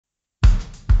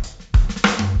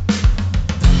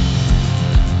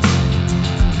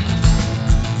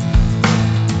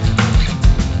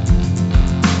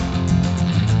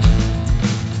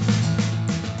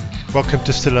Welcome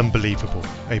to Still Unbelievable,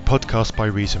 a podcast by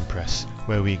Reason Press,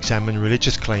 where we examine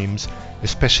religious claims,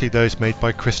 especially those made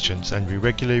by Christians, and we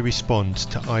regularly respond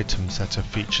to items that are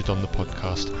featured on the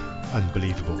podcast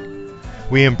Unbelievable.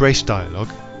 We embrace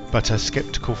dialogue, but as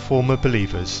sceptical former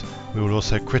believers, we will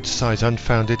also criticise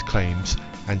unfounded claims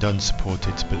and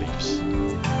unsupported beliefs.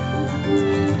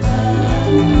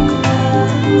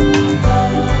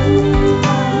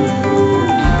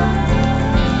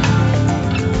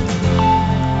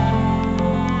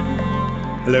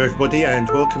 Hello everybody and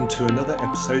welcome to another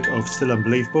episode of Still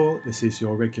Unbelievable. This is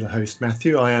your regular host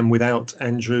Matthew. I am without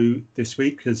Andrew this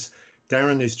week because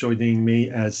Darren is joining me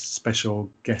as special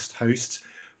guest host.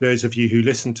 Those of you who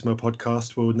listen to my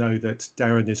podcast will know that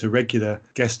Darren is a regular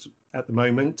guest at the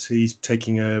moment. He's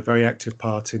taking a very active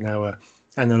part in our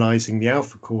Analysing the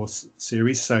Alpha course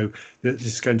series, so this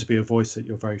is going to be a voice that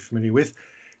you're very familiar with.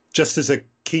 Just as a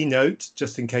keynote,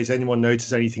 just in case anyone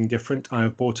notices anything different, I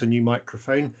have bought a new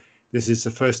microphone. This is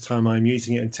the first time I'm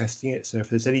using it and testing it, so if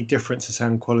there's any difference in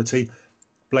sound quality,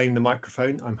 blame the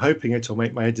microphone. I'm hoping it'll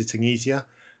make my editing easier.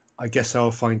 I guess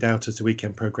I'll find out as the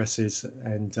weekend progresses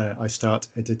and I start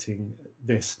editing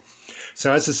this.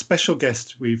 So as a special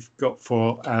guest we've got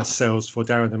for ourselves, for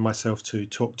Darren and myself to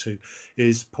talk to,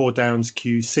 is Paul Downs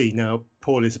QC. Now,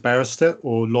 Paul is a barrister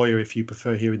or lawyer if you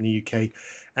prefer here in the UK,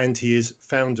 and he is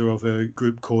founder of a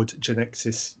group called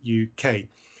Genexis UK.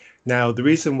 Now, the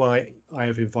reason why I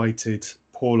have invited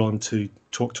Paul on to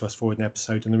talk to us for an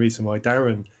episode, and the reason why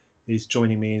Darren is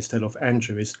joining me instead of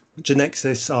Andrew, is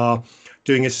Genexis are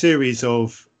doing a series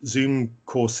of Zoom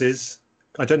courses.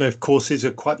 I don't know if courses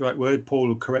are quite the right word. Paul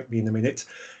will correct me in a minute.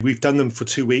 We've done them for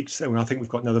 2 weeks, and I think we've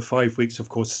got another 5 weeks of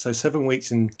courses, so 7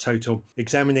 weeks in total,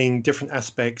 examining different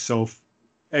aspects of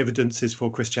evidences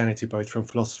for Christianity, both from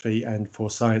philosophy and for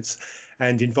science,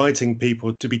 and inviting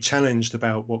people to be challenged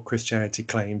about what Christianity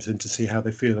claims and to see how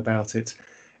they feel about it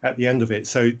at the end of it.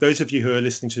 So those of you who are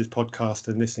listening to this podcast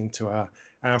and listening to our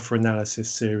Alpha analysis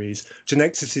series,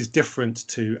 Genexis is different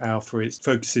to Alpha. It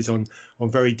focuses on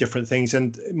very different things.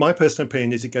 And my personal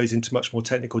opinion is it goes into much more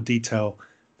technical detail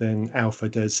than Alpha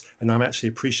does. And I'm actually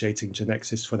appreciating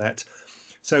Genexis for that.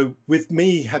 So with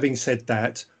me having said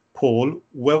that, Paul,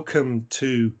 welcome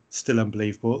to Still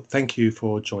Unbelievable. Thank you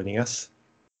for joining us.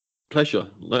 Pleasure.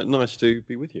 Nice to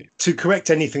be with you. To correct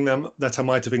anything that I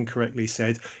might have incorrectly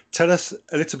said, tell us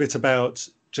a little bit about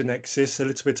Genexis, a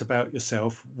little bit about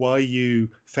yourself, why you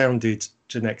founded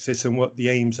Genexis and what the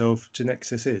aims of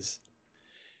Genexis is.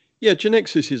 Yeah,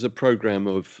 Genexis is a program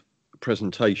of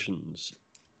presentations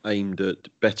aimed at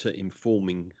better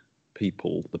informing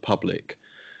people, the public,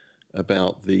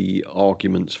 about the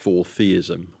arguments for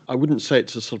theism. I wouldn't say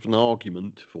it's a sort of an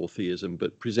argument for theism,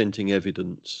 but presenting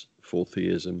evidence for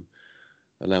theism,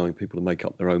 allowing people to make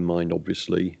up their own mind,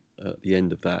 obviously, at the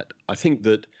end of that. I think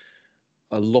that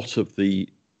a lot of the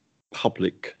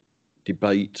public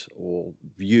debate or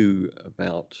view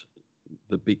about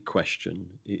the big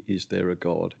question, is there a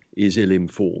God, is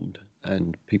ill-informed,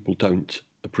 and people don't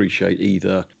appreciate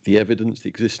either the evidence, the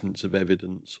existence of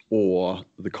evidence, or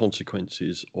the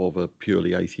consequences of a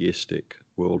purely atheistic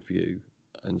worldview.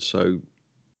 And so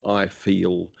I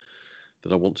feel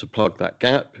that I want to plug that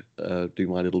gap, do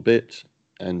my little bit.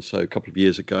 And so a couple of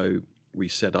years ago, we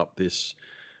set up this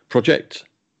project.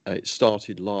 It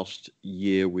started last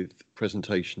year with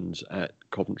presentations at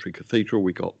Coventry Cathedral.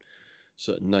 We got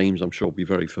certain names I'm sure will be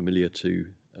very familiar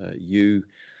to you,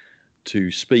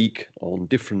 to speak on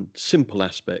different simple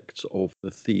aspects of the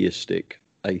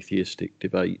theistic-atheistic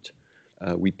debate.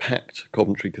 We packed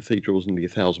Coventry Cathedral, nearly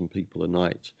 1,000 people a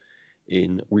night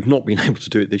in. We've not been able to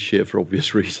do it this year for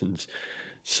obvious reasons.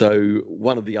 So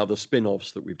one of the other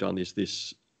spin-offs that we've done is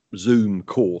this Zoom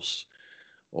course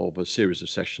of a series of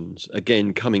sessions,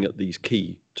 again, coming at these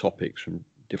key topics from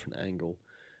a different angle,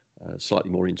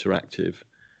 slightly more interactive.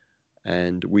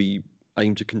 And we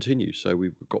aim to continue. So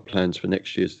we've got plans for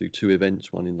next year to do 2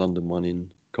 events, one in London, one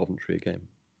in Coventry again.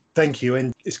 Thank you.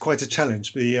 And it's quite a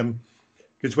challenge.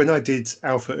 Because when I did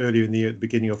Alpha earlier in the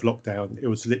beginning of lockdown, it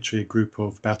was literally a group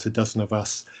of about a dozen of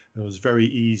us. It was very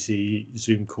easy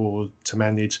Zoom call to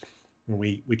manage. And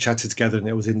we chatted together and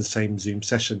it was in the same Zoom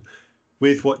session.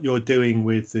 With what you're doing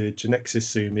with the Genexis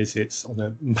Zoom it's on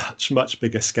a much, much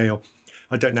bigger scale.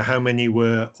 I don't know how many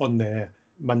were on there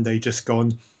Monday just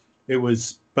gone. It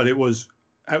was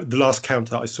at the last count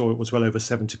that I saw, it was well over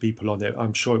 70 people on it.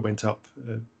 I'm sure it went up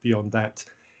beyond that.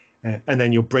 And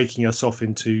then you're breaking us off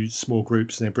into small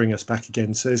groups and then bring us back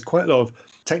again. So there's quite a lot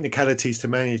of technicalities to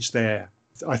manage there.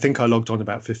 I think I logged on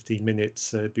about 15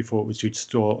 minutes before it was due to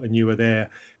start, and you were there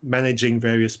managing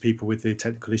various people with the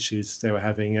technical issues they were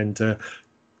having and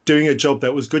doing a job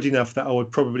that was good enough that I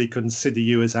would probably consider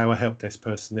you as our help desk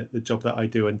person at the job that I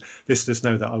do. And listeners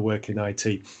know that I work in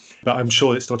IT, but I'm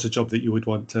sure it's not a job that you would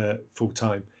want full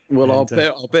time. Well, And,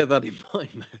 I'll bear that in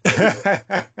mind.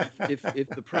 if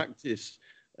the practice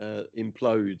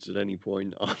implodes at any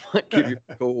point, I might give you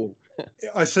a call.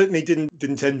 I certainly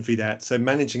didn't envy that. So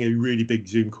managing a really big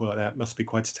Zoom call like that must be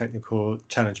quite a technical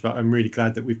challenge. But I'm really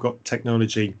glad that we've got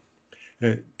technology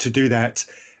to do that.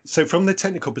 So from the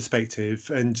technical perspective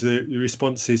and the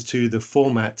responses to the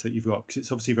format that you've got, because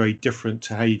it's obviously very different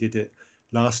to how you did it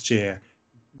last year.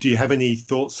 Do you have any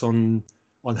thoughts on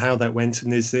how that went?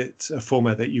 And is it a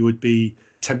format that you would be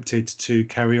tempted to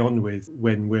carry on with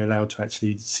when we're allowed to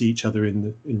actually see each other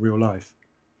in real life?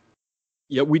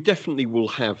 Yeah, we definitely will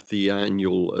have the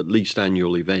at least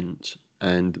annual event.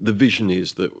 And the vision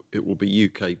is that it will be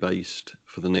UK based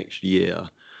for the next year.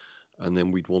 And then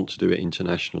we'd want to do it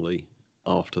internationally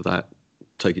after that,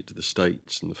 take it to the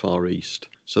States and the Far East.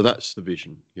 So that's the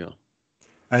vision, yeah.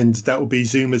 And that will be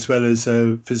Zoom as well as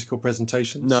physical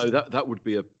presentations? No, that would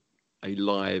be a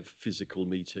live physical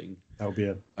meeting. That would be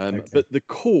okay. But the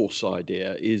course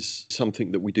idea is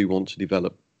something that we do want to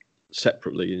develop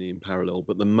separately and in parallel,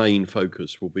 but the main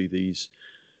focus will be these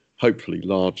hopefully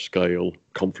large-scale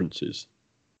conferences.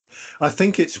 I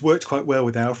think it's worked quite well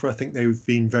with Alpha. I think they've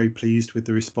been very pleased with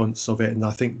the response of it, and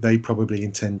I think they probably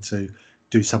intend to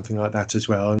do something like that as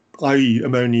well. And I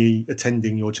am only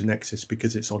attending your Genexis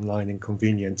because it's online and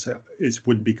convenient. It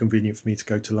wouldn't be convenient for me to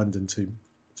go to London to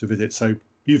visit. So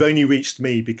you've only reached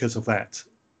me because of that.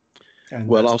 And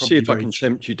well, I'll see if I can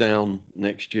tempt you down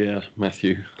next year,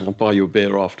 Matthew. I'll buy you a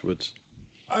beer afterwards.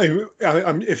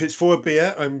 If it's for a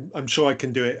beer, I'm sure I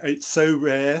can do it. It's so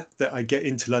rare that I get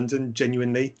into London,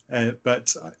 genuinely,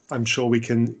 but I'm sure we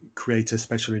can create a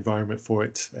special environment for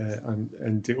it,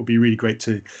 and it will be really great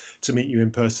to meet you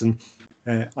in person.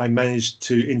 I managed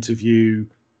to interview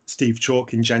Steve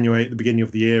Chalk in January at the beginning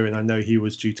of the year, and I know he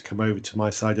was due to come over to my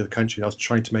side of the country. I was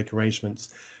trying to make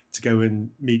arrangements to go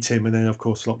and meet him, and then of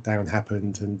course lockdown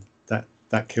happened, and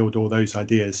that killed all those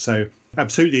ideas. So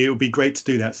absolutely, it would be great to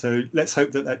do that. So let's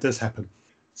hope that does happen.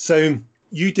 So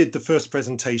you did the first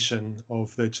presentation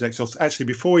of the Genexis. Actually,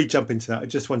 before we jump into that, I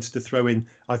just wanted to throw in,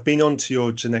 I've been onto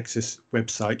your Genexis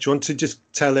website. Do you want to just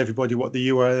tell everybody what the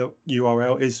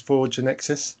URL is for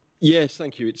Genexis? Yes,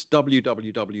 thank you. It's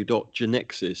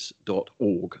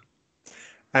www.genexis.org.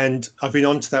 And I've been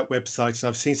onto that website and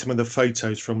I've seen some of the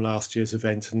photos from last year's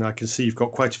event, and I can see you've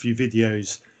got quite a few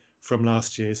videos from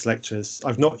last year's lectures.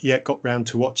 I've not yet got round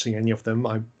to watching any of them.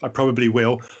 I probably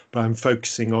will, but I'm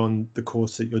focusing on the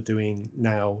course that you're doing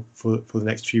now for the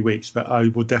next few weeks. But I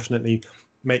will definitely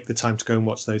make the time to go and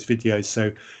watch those videos.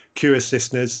 So curious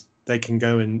listeners, they can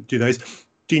go and do those.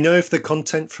 Do you know if the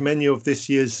content from any of this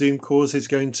year's Zoom course is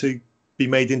going to be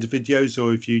made into videos,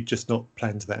 or have you just not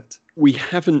planned that? We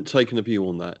haven't taken a view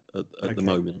on that at the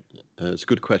moment. It's a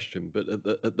good question, but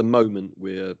at the moment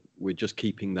we're just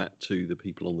keeping that to the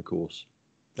people on the course.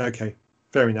 Okay,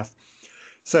 fair enough.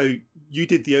 So you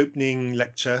did the opening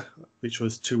lecture, which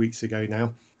was 2 weeks ago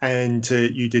now, and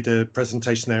you did a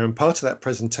presentation there, and part of that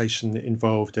presentation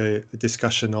involved a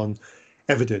discussion on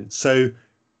evidence. So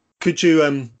could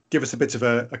you give us a bit of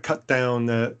a cut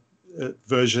down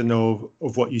version of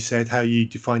what you said, how you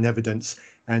define evidence,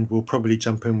 and we'll probably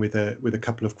jump in with a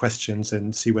couple of questions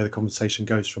and see where the conversation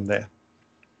goes from there.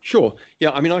 Sure.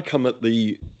 Yeah, I mean, I come at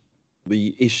the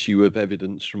issue of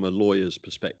evidence from a lawyer's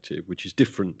perspective, which is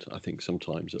different, I think,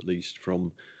 sometimes at least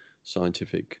from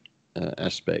scientific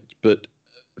aspect. But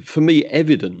for me,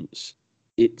 evidence,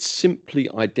 it's simply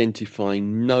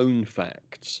identifying known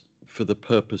facts for the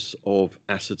purpose of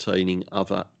ascertaining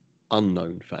other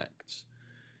unknown facts.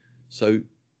 So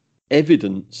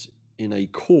evidence in a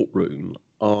courtroom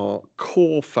are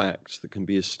core facts that can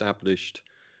be established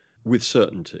with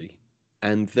certainty.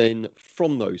 And then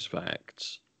from those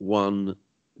facts, one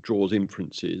draws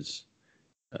inferences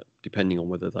depending on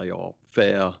whether they are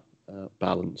fair,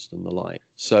 balanced and the like.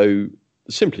 So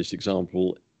the simplest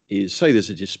example is, say there's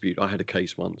a dispute. I had a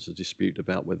case once, a dispute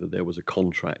about whether there was a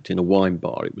contract in a wine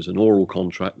bar. It was an oral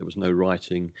contract. There was no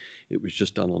writing. It was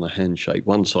just done on a handshake.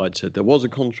 One side said there was a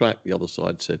contract. The other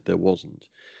side said there wasn't.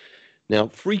 Now,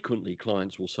 frequently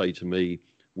clients will say to me,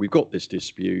 we've got this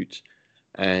dispute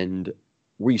and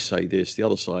we say this, the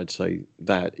other side say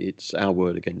that, it's our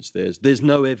word against theirs. There's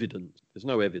no evidence. There's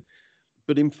no evidence.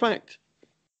 But in fact,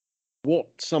 what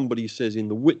somebody says in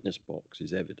the witness box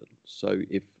is evidence. So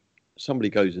if somebody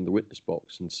goes in the witness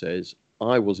box and says,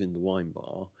 I was in the wine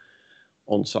bar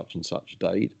on such and such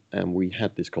date and we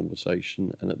had this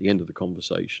conversation, and at the end of the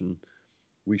conversation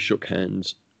we shook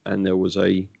hands and there was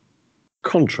a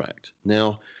contract.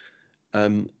 Now,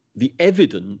 The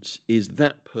evidence is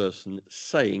that person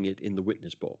saying it in the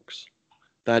witness box.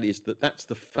 That's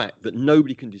the fact that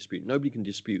nobody can dispute. Nobody can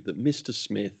dispute that Mr.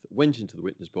 Smith went into the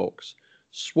witness box,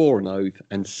 swore an oath,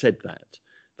 and said that.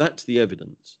 That's the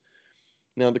evidence.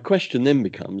 Now, the question then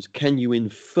becomes, can you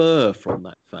infer from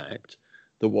that fact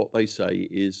that what they say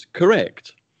is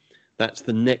correct? That's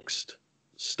the next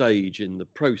stage in the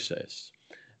process.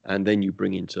 And then you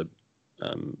bring into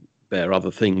bear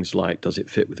other things like, does it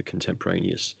fit with the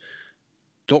contemporaneous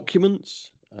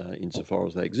documents insofar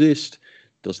as they exist?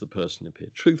 Does the person appear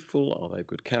truthful? Are they of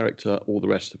good character? All the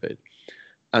rest of it.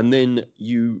 And then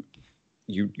you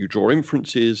draw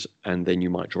inferences, and then you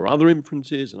might draw other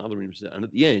inferences and other inferences. And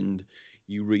at the end,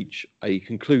 you reach a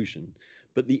conclusion.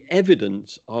 But the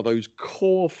evidence are those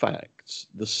core facts,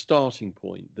 the starting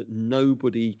point that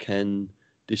nobody can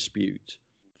dispute.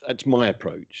 That's my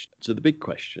approach. So the big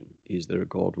question, is there a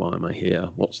God? Why am I here?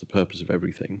 What's the purpose of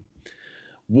everything?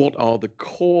 What are the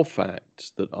core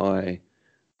facts that I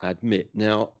admit?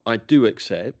 Now, I do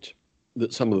accept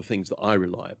that some of the things that I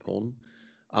rely upon,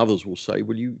 others will say,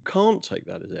 well, you can't take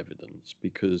that as evidence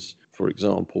because, for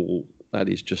example, that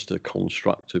is just a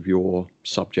construct of your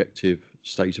subjective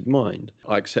state of mind.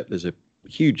 I accept there's a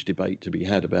huge debate to be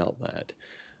had about that.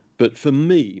 But for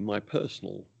me, my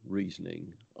personal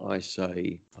reasoning, I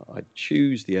say I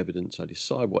choose the evidence, I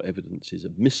decide what evidence is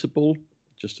admissible,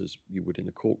 just as you would in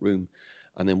a courtroom.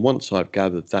 And then once I've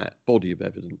gathered that body of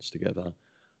evidence together,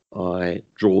 I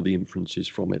draw the inferences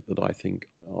from it that I think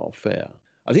are fair.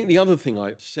 I think the other thing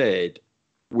I've said,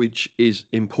 which is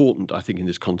important, I think, in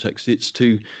this context, it's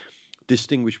to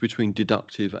distinguish between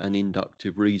deductive and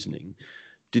inductive reasoning.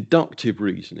 Deductive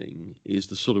reasoning is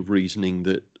the sort of reasoning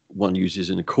that one uses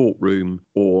in a courtroom,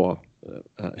 or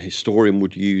a historian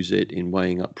would use it in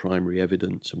weighing up primary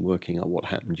evidence and working out what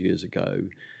happened years ago.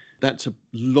 That's a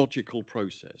logical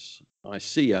process. I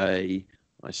see A,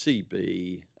 I see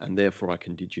B, and therefore I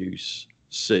can deduce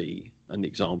C. And the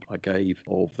example I gave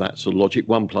of that sort of logic,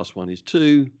 1 + 1 is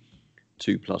 2,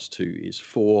 2 + 2 is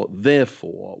 4,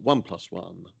 therefore 1 +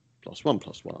 1 + 1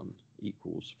 + 1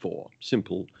 = 4.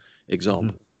 Simple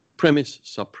example. Premise,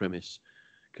 sub-premise,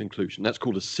 conclusion. That's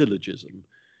called a syllogism,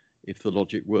 if the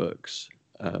logic works.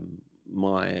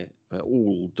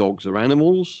 All dogs are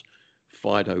animals,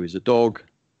 Fido is a dog,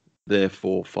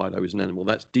 therefore Fido is an animal.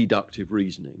 That's deductive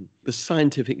reasoning. The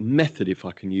scientific method, if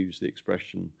I can use the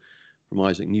expression from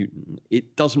Isaac Newton,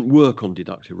 it doesn't work on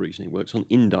deductive reasoning, it works on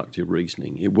inductive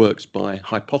reasoning. It works by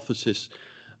hypothesis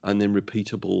and then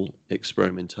repeatable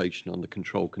experimentation under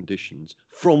controlled conditions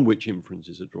from which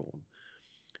inferences are drawn.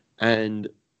 And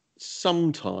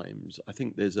sometimes I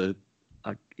think there's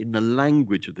in the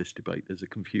language of this debate, there's a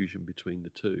confusion between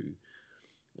the two.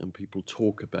 And people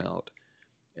talk about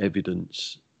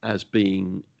evidence as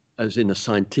being, as in a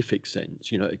scientific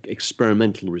sense,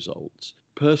 experimental results.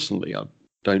 Personally, I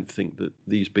don't think that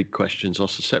these big questions are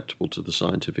susceptible to the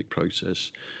scientific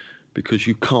process because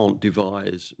you can't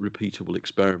devise repeatable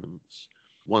experiments.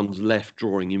 One's left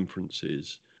drawing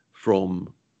inferences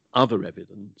from other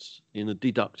evidence in a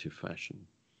deductive fashion,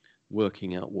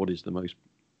 working out what is the most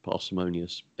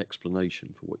parsimonious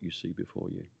explanation for what you see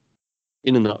before you.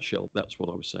 In a nutshell, that's what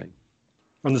I was saying.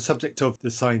 On the subject of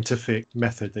the scientific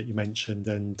method that you mentioned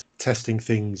and testing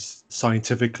things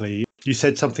scientifically, you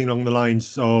said something along the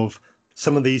lines of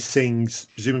some of these things,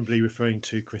 presumably referring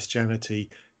to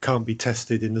Christianity, can't be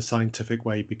tested in the scientific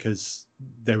way because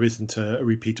there isn't a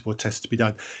repeatable test to be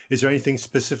done. Is there anything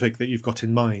specific that you've got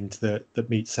in mind that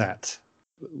meets that?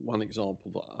 One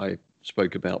example that I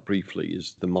spoke about briefly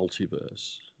is the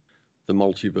multiverse. The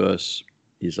multiverse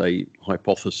is a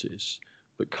hypothesis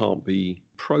that can't be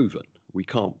proven. We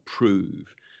can't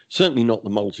prove, certainly not the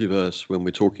multiverse when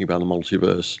we're talking about a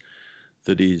multiverse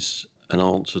that is an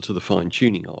answer to the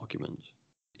fine-tuning argument.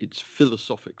 It's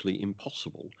philosophically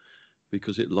impossible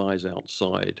because it lies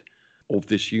outside of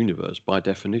this universe by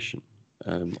definition.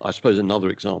 I suppose another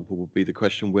example would be the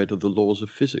question, where do the laws of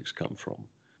physics come from?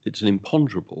 It's an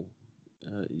imponderable.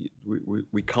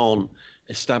 We can't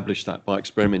establish that by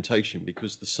experimentation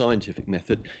because the scientific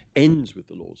method ends with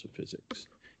the laws of physics.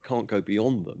 Can't go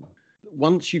beyond them.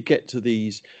 Once you get to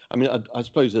these, I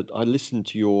suppose that I listened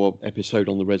to your episode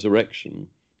on the resurrection,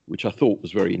 which I thought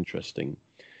was very interesting.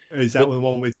 Is that the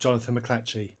one with Jonathan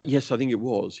McClatchy? Yes, I think it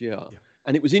was, yeah.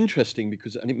 And it was interesting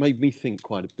because it made me think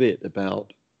quite a bit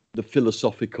about the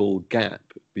philosophical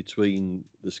gap between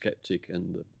the skeptic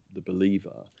and the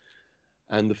believer.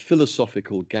 And the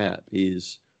philosophical gap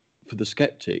is, for the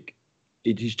skeptic,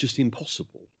 it is just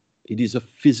impossible. It is a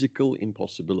physical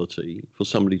impossibility for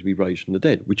somebody to be raised from the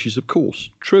dead, which is, of course,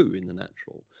 true in the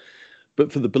natural.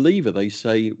 But for the believer, they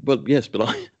say, well, yes,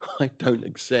 but I don't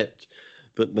accept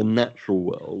that the natural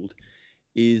world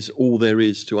is all there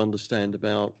is to understand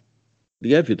about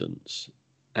the evidence.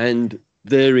 And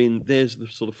there's the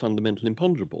sort of fundamental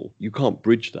imponderable. You can't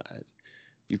bridge that.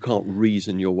 You can't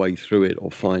reason your way through it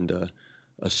or find a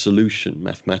solution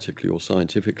mathematically or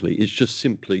scientifically. It's just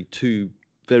simply two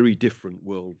very different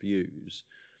worldviews,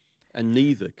 and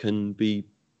neither can be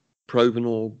proven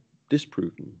or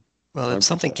disproven. Well, if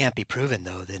something can't be proven,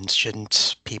 though, then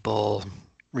shouldn't people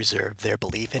reserve their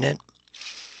belief in it?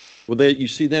 Well, there you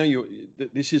see now.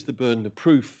 This is the burden of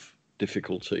proof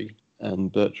difficulty,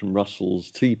 and Bertrand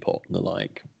Russell's teapot and the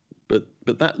like. But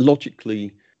that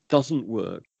logically doesn't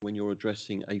work when you're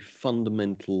addressing a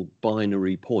fundamental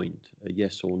binary point, a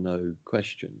yes or no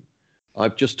question.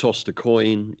 I've just tossed a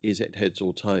coin. Is it heads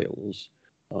or tails?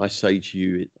 I say to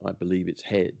you, I believe it's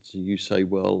heads. And you say,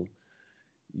 well,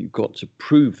 you've got to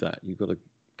prove that. You've got to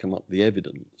come up with the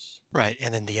evidence. Right.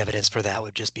 And then the evidence for that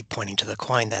would just be pointing to the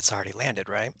coin that's already landed,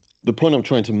 right? The point I'm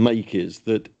trying to make is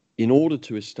that in order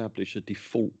to establish a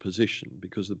default position,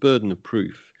 because the burden of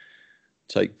proof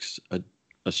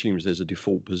assumes there's a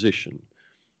default position,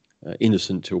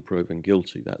 innocent till proven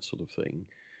guilty, that sort of thing,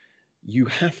 you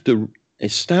have to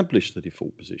establish the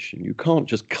default position. You can't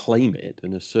just claim it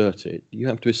and assert it. You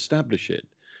have to establish it.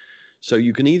 So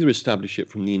you can either establish it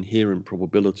from the inherent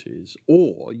probabilities,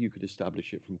 or you could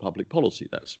establish it from public policy.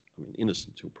 That's,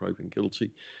 innocent till proven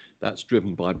guilty. That's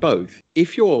driven by both.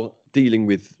 If you're dealing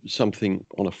with something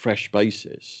on a fresh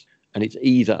basis and it's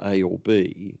either A or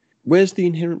B, where's the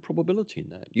inherent probability in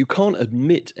that? You can't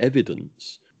admit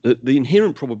evidence. The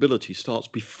inherent probability starts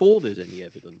before there's any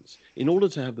evidence. In order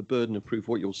to have the burden of proof,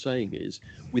 what you're saying is,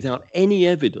 without any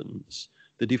evidence,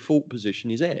 the default position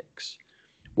is X.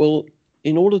 Well,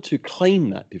 in order to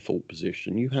claim that default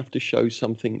position, you have to show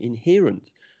something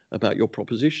inherent about your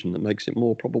proposition that makes it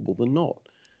more probable than not.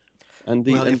 And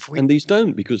these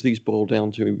don't, because these boil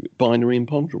down to binary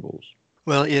imponderables.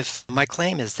 Well, if my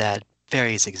claim is that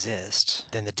fairies exist,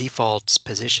 then the default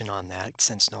position on that,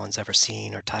 since no one's ever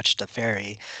seen or touched a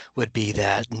fairy, would be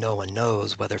that no one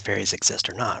knows whether fairies exist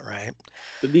or not, right?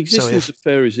 But the existence of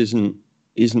fairies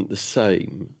isn't the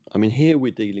same. Here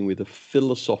we're dealing with a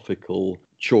philosophical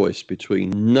choice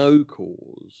between no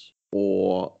cause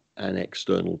or an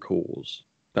external cause.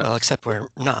 Well, except we're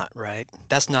not, right?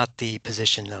 That's not the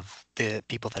position of the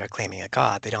people that are claiming a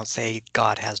God. They don't say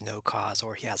God has no cause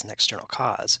or he has an external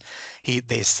cause.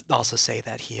 They also say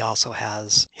that he also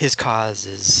has, his cause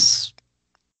is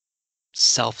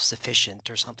self-sufficient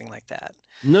or something like that.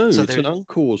 No, so it's an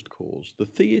uncaused cause. The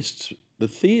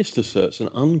theist asserts an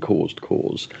uncaused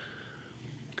cause.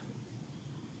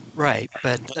 Right,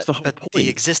 but the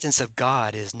existence of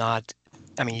God is not,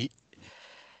 the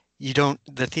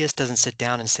theist doesn't sit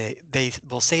down and say, they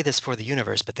will say this for the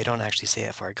universe, but they don't actually say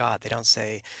it for God. They don't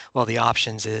say, well, the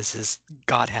options is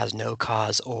God has no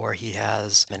cause or he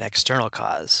has an external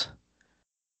cause.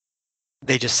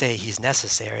 They just say he's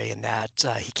necessary and that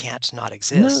he can't not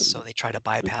exist. So they try to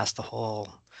bypass the whole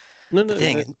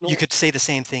thing. You could say the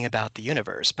same thing about the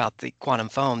universe, about the quantum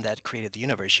foam that created the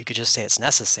universe. You could just say it's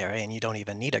necessary and you don't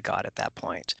even need a God at that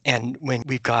point. And when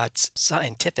we've got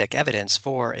scientific evidence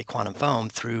for a quantum foam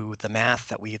through the math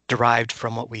that we've derived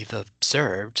from what we've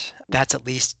observed, that at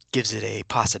least gives it a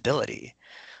possibility.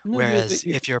 Whereas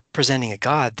if you're presenting a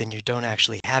God, then you don't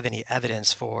actually have any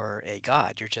evidence for a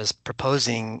God. You're just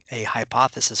proposing a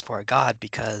hypothesis for a God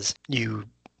because you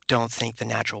don't think the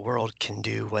natural world can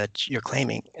do what you're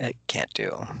claiming it can't do.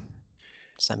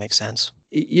 Does that make sense?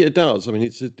 Yeah, it does.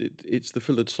 It's the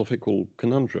philosophical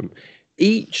conundrum.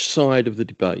 Each side of the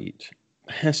debate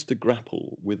has to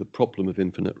grapple with the problem of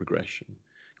infinite regression.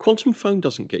 Quantum foam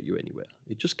doesn't get you anywhere.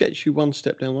 It just gets you one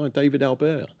step down the line. David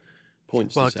Albert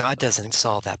points this out. God doesn't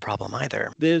solve that problem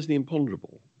either. There's the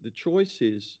imponderable. The choice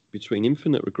is between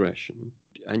infinite regression,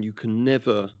 and you can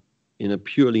never, in a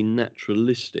purely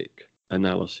naturalistic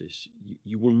analysis,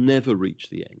 you will never reach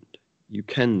the end. You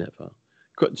can never.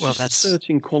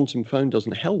 Asserting quantum foam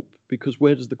doesn't help, because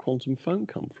where does the quantum foam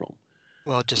come from?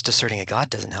 Well, just asserting a God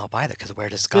doesn't help either, because where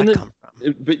does God come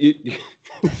from? But hang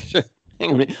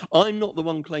on a minute. I'm not the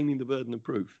one claiming the burden of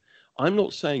proof. I'm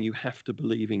not saying you have to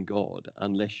believe in God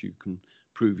unless you can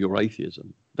prove your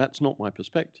atheism. That's not my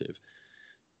perspective.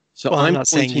 So I'm not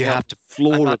saying you have to.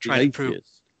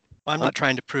 I'm not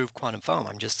trying to prove quantum foam.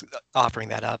 I'm just offering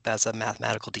that up as a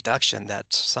mathematical deduction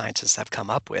that scientists have come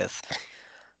up with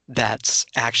that's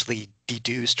actually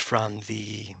deduced from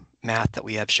the math that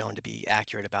we have shown to be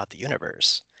accurate about the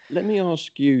universe. Let me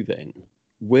ask you then,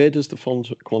 where does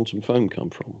the quantum foam come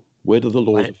from? Where do the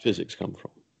laws of physics come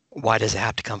from? Why does it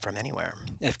have to come from anywhere?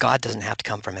 If God doesn't have to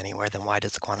come from anywhere, then why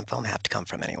does the quantum foam have to come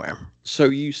from anywhere? So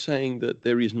you saying that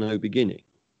there is no beginning,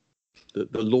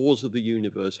 that the laws of the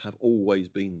universe have always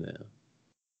been there?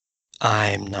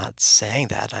 I'm not saying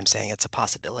that. I'm saying it's a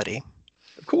possibility.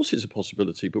 Of course it's a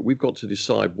possibility, but we've got to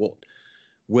decide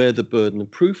where the burden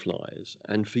of proof lies.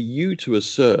 And for you to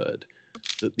assert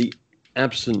that the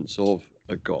absence of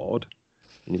a God,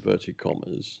 in inverted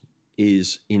commas,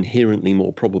 is inherently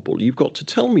more probable, you've got to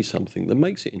tell me something that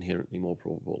makes it inherently more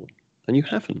probable. And you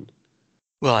haven't.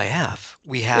 Well, I have.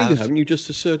 We No, have. you haven't. You just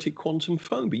asserted quantum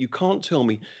foam, but you can't tell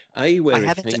me where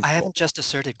it came from. I haven't just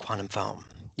asserted quantum foam.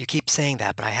 You keep saying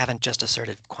that, but I haven't just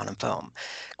asserted quantum foam.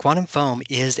 Quantum foam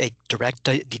is a direct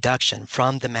deduction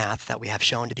from the math that we have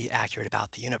shown to be accurate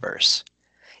about the universe.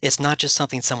 It's not just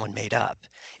something someone made up.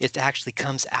 It actually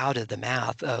comes out of the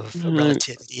math of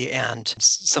relativity and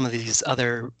some of these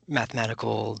other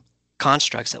mathematical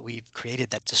constructs that we've created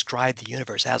that describe the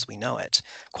universe as we know it.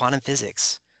 Quantum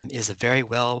physics is a very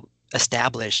well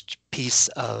established piece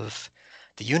of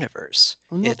the universe.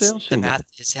 The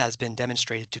math has been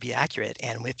demonstrated to be accurate,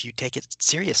 and if you take it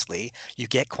seriously, you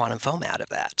get quantum foam out of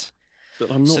that.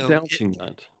 But I'm not doubting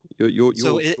that.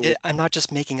 I'm not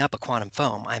just making up a quantum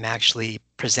foam. I'm actually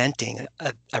presenting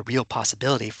a real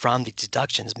possibility from the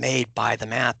deductions made by the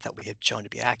math that we have shown to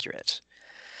be accurate.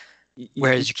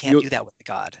 Whereas you can't do that with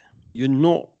God. You're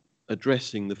not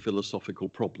addressing the philosophical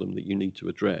problem that you need to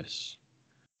address.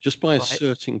 Just by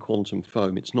asserting quantum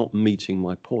foam, it's not meeting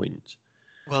my point.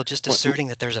 Well, just asserting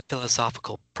that there's a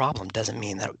philosophical problem doesn't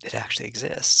mean that it actually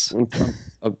exists.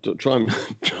 I'm trying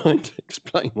to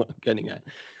explain what I'm getting at.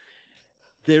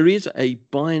 There is a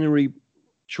binary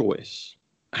choice.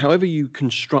 However you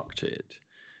construct it,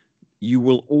 you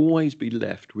will always be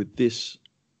left with this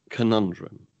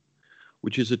conundrum,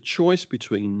 which is a choice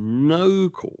between no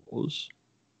cause,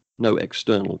 no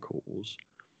external cause,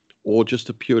 or just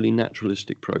a purely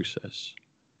naturalistic process.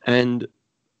 And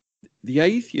the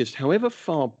atheist, however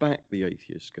far back the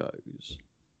atheist goes,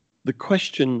 the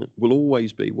question will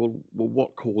always be, well,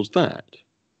 what caused that?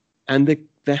 And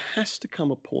there has to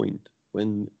come a point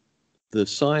when the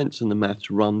science and the maths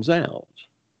runs out,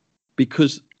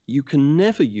 because you can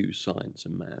never use science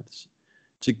and maths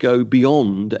to go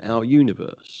beyond our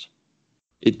universe.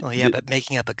 But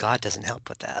making up a God doesn't help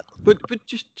with that. But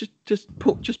just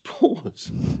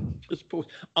pause. Just pause.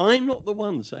 I'm not the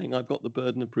one saying I've got the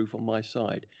burden of proof on my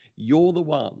side. You're the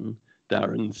one,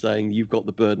 Darren, saying you've got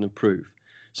the burden of proof.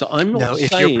 So I'm not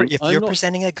saying... if you're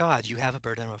presenting a God, you have a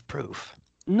burden of proof.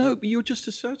 No, but you're just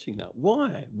asserting that.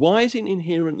 Why? Why is it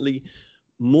inherently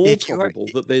more probable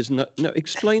that there's no... No,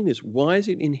 explain this. Why is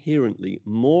it inherently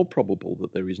more probable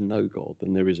that there is no God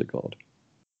than there is a God?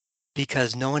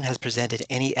 Because no one has presented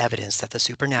any evidence that the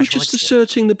supernatural... You're just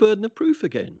asserting the burden of proof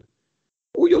again.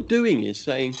 All you're doing is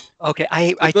saying, okay,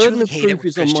 the burden of proof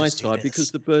is on my side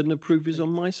because the burden of proof is on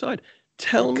my side.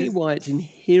 Tell me why it's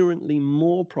inherently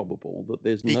more probable that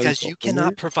there's no God. Because you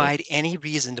cannot provide any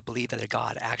reason to believe that a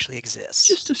God actually exists.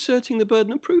 Just asserting the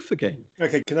burden of proof again.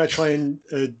 Okay, can I try and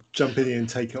jump in here and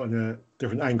take it on a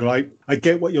different angle? I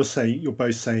get what you're saying, you're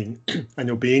both saying, and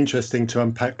it'll be interesting to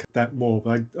unpack that more,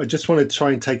 but I just want to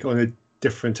try and take it on a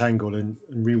different angle and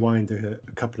rewind a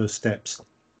couple of steps.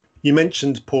 You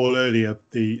mentioned, Paul, earlier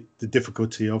the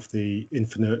difficulty of the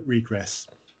infinite regress,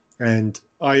 and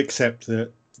I accept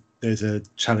that there's a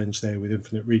challenge there with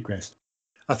infinite regress.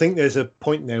 I think there's a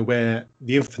point there where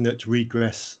the infinite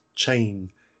regress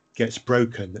chain gets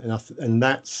broken, and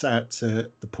that's at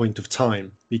the point of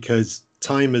time, because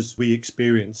time as we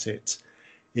experience it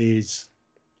is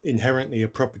inherently a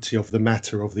property of the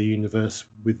matter of the universe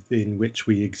within which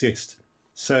we exist.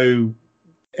 So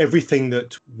everything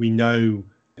that we know,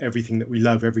 everything that we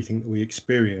love, everything that we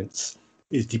experience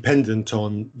is dependent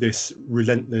on this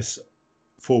relentless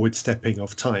forward stepping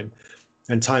of time,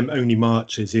 and time only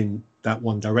marches in that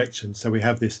one direction. So we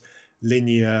have this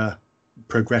linear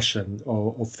progression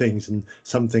of things, and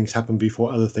some things happen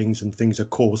before other things, and things are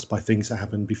caused by things that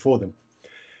happen before them.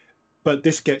 But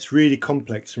this gets really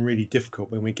complex and really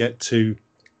difficult when we get to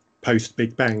post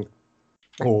Big Bang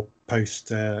or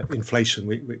post inflation,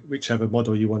 whichever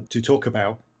model you want to talk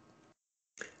about.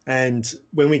 And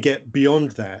when we get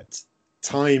beyond that,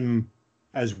 time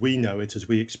as we know it, as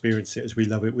we experience it, as we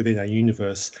love it within our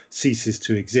universe, ceases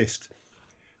to exist.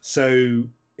 So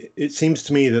it seems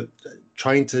to me that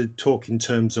trying to talk in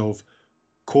terms of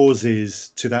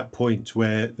causes to that point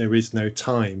where there is no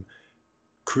time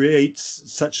creates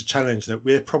such a challenge that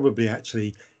we're probably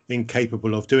actually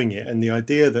incapable of doing it. And the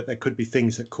idea that there could be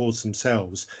things that cause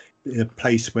themselves in a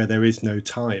place where there is no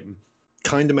time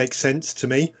kind of makes sense to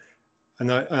me.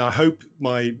 And I hope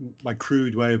my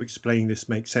crude way of explaining this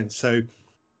makes sense. So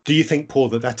do you think, Paul,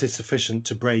 that is sufficient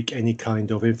to break any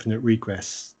kind of infinite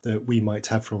regress that we might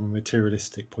have from a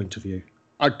materialistic point of view?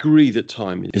 I agree that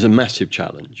time is a massive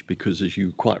challenge because, as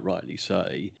you quite rightly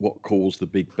say, what caused the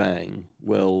Big Bang?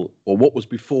 Well, or what was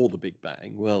before the Big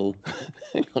Bang? Well,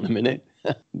 hang on a minute.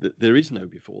 There is no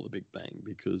before the Big Bang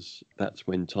because that's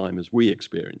when time as we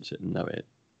experience it and know it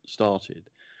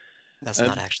started. That's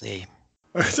not actually...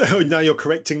 So now you're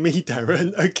correcting me,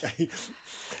 Darren. Okay.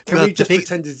 Can we just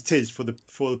pretend it is for the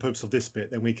purpose of this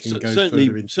bit, then we can go further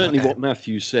into certainly what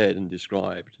Matthew said and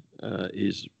described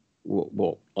is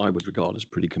what I would regard as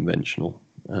pretty conventional.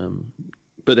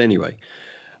 But anyway,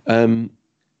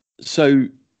 so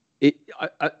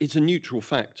it's a neutral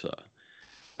factor.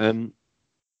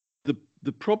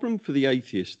 The problem for the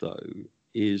atheist, though,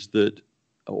 is that,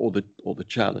 or the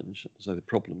challenge. So the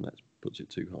problem, that puts it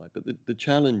too high. But the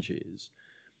challenge is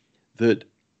that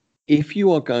if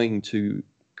you are going to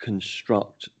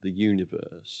construct the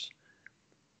universe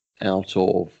out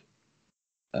of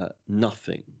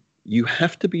nothing, you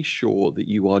have to be sure that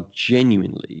you are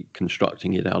genuinely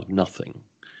constructing it out of nothing.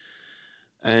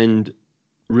 And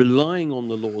relying on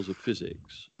the laws of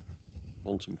physics,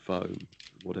 quantum foam,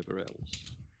 whatever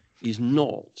else, is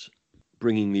not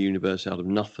bringing the universe out of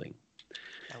nothing.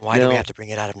 Why do we have to bring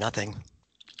it out of nothing?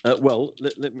 Well,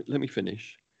 let me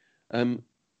finish.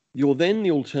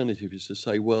 The alternative is to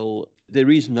say, well, there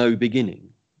is no beginning.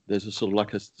 There's a sort of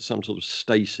like some sort of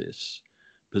stasis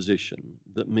position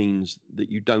that means that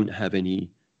you don't have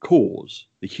any cause.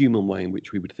 The human way in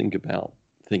which we would think about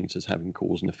things as having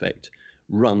cause and effect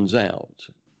runs out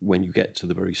when you get to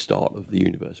the very start of the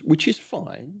universe, which is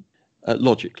fine.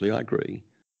 Logically, I agree.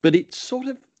 But it sort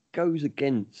of goes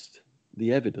against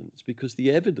the evidence, because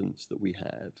the evidence that we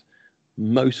have,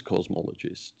 most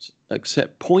cosmologists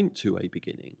point to a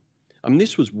beginning. I mean,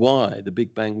 this was why the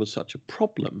Big Bang was such a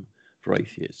problem for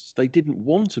atheists. They didn't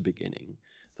want a beginning.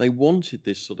 They wanted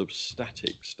this sort of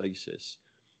static stasis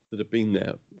that had been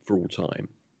there for all time.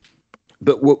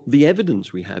 But what the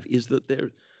evidence we have is that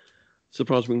there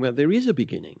is a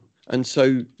beginning. And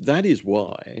so that is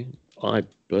why I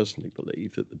personally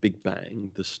believe that the Big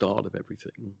Bang, the start of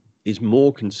everything, is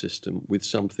more consistent with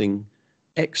something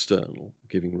external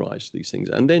giving rise to these things.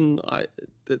 And then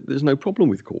there's no problem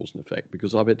with cause and effect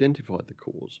because I've identified the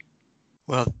cause.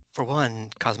 Well, for one,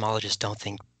 cosmologists don't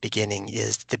think beginning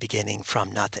is the beginning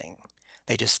from nothing.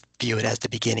 They just view it as the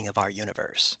beginning of our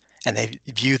universe. And they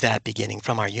view that beginning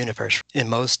from our universe in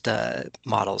most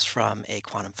models from a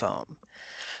quantum foam.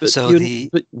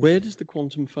 But where does the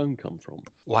quantum foam come from?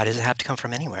 Why does it have to come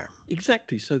from anywhere?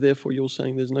 Exactly. So therefore you're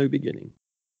saying there's no beginning.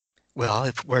 Well,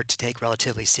 if we're to take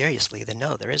relatively seriously, then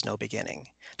no, there is no beginning.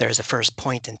 There is a first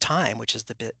point in time, which is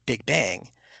the Big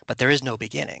Bang, but there is no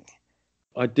beginning.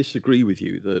 I disagree with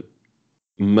you that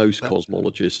most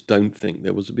cosmologists don't think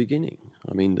there was a beginning.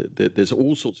 I mean, there's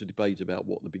all sorts of debate about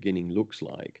what the beginning looks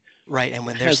like. Right, and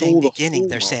when they're saying beginning,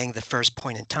 they're saying the first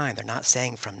point in time. They're not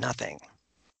saying from nothing.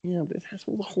 Yeah, but it has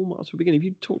all the hallmarks of the beginning. If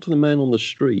you talk to the man on the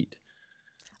street...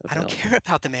 I don't care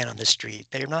about the man on the street.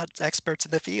 They're not experts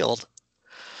in the field.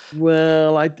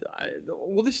 Well,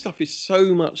 all this stuff is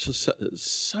so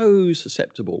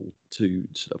susceptible to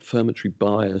sort of affirmatory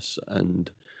bias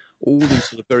and all these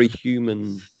sort of very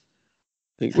human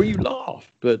things. Well, you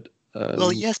laugh, but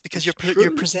well, yes, because you're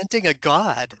presenting a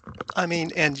god. I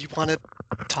mean, and you want to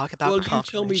talk about. Well, you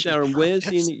tell me, Darren, where's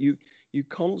in it? You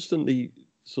constantly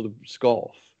sort of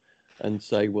scoff and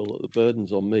say, well, the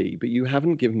burden's on me, but you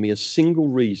haven't given me a single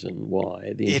reason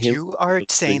why. If you are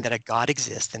saying that a God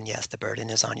exists, then yes, the burden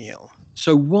is on you.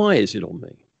 So why is it on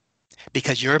me?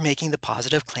 Because you're making the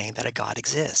positive claim that a God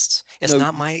exists. It's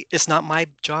not my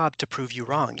job to prove you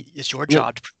wrong. It's your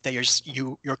job to prove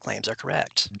that your claims are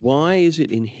correct. Why is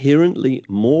it inherently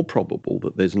more probable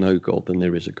that there's no God than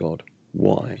there is a God?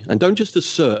 Why? And don't just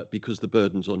assert because the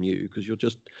burden's on you, because you're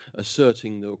just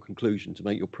asserting the conclusion to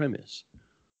make your premise.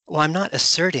 Well, I'm not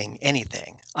asserting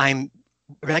anything. I'm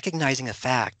recognizing a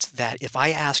fact that if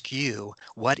I ask you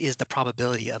what is the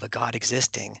probability of a God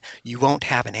existing, you won't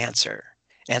have an answer.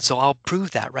 And so I'll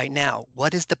prove that right now.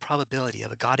 What is the probability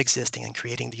of a God existing and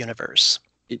creating the universe?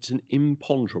 It's an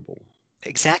imponderable.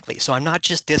 Exactly. So I'm not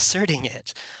just asserting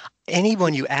it.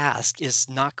 Anyone you ask is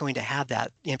not going to have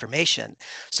that information.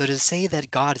 So to say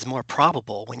that God is more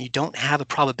probable when you don't have a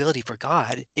probability for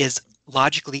God is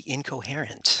logically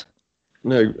incoherent.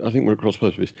 No, I think we're across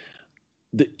purpose.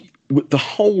 The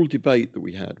whole debate that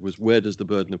we had was, where does the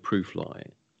burden of proof lie?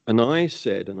 And I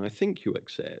said, and I think you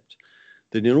accept,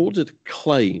 that in order to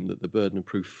claim that the burden of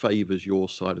proof favours your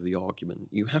side of the argument,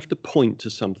 you have to point to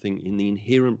something in the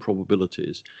inherent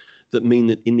probabilities that mean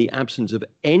that in the absence of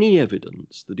any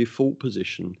evidence, the default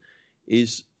position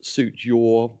is suit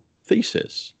your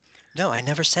thesis. No, I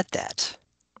never said that.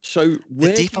 So The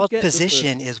where do you default get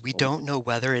position the is we from? don't know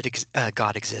whether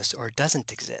God exists or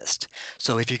doesn't exist.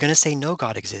 So if you're going to say no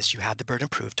God exists, you have the burden of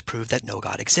proof to prove that no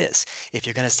God exists. If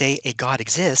you're going to say a God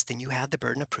exists, then you have the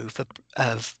burden of proof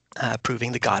of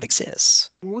proving that God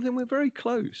exists. Well, then we're very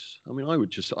close. I mean, I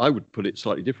would put it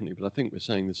slightly differently, but I think we're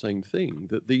saying the same thing,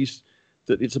 that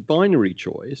it's a binary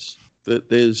choice,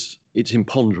 that it's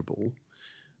imponderable.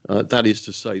 That is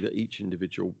to say that each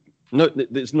individual, no,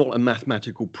 there's not a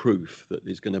mathematical proof that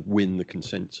is going to win the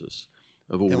consensus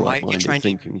of all right-minded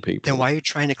thinking people. Then why are you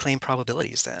trying to claim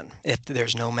probabilities then, if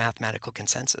there's no mathematical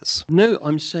consensus? No,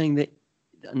 I'm saying that,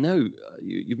 no,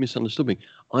 you've misunderstood me.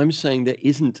 I'm saying there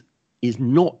is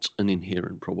not an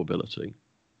inherent probability.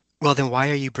 Well, then why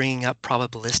are you bringing up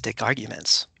probabilistic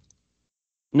arguments?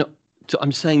 No, so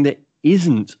I'm saying there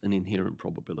isn't an inherent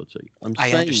probability.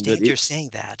 I understand you're saying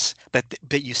that,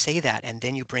 but you say that and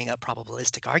then you bring up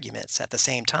probabilistic arguments at the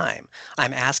same time.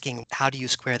 I'm asking, how do you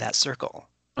square that circle?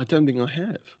 I don't think I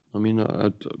have. I mean,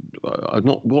 I've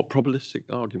not. What probabilistic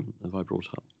argument have I brought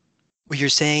up? Well, you're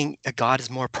saying a God is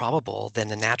more probable than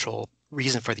the natural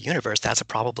reason for the universe. That's a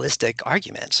probabilistic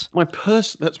argument.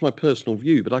 That's my personal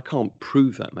view, but I can't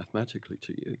prove that mathematically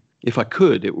to you. If I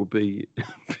could, it would be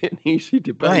an easy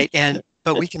debate. Right,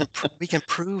 but we can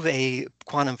prove a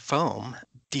quantum foam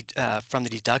from the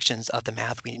deductions of the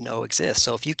math we know exists.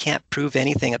 So if you can't prove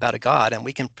anything about a God, and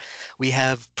we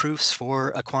have proofs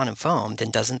for a quantum foam,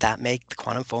 then doesn't that make the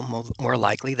quantum foam more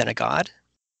likely than a God?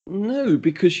 No,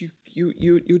 because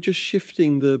you're just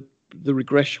shifting the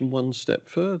regression one step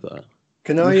further.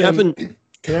 Can I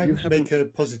make a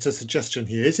positive suggestion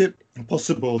here? Is it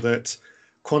possible that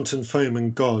quantum foam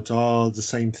and God are the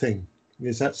same thing?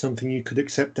 Is that something you could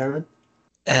accept, Darren?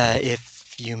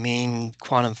 If you mean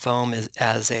quantum foam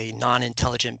as a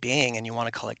non-intelligent being and you want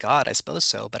to call it God, I suppose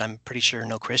so, but I'm pretty sure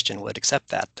no Christian would accept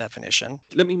that definition.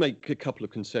 Let me make a couple of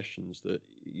concessions that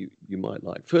you might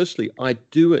like. Firstly, I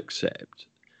do accept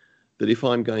that if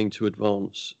I'm going to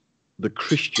advance the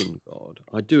Christian God,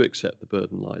 I do accept the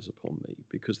burden lies upon me,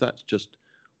 because that's just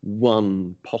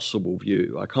one possible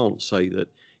view. I can't say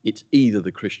that it's either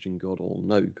the Christian God or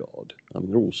no God. I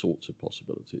mean, there are all sorts of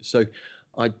possibilities. So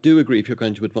I do agree, if you're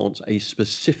going to advance a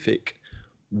specific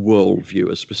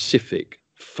worldview, a specific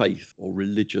faith or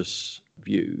religious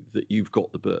view, that you've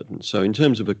got the burden. So in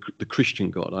terms of the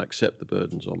Christian God, I accept the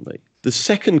burdens on me. The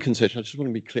second concession, I just want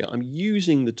to be clear, I'm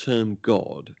using the term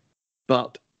God,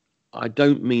 but I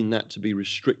don't mean that to be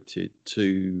restricted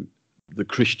to the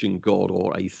Christian God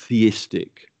or a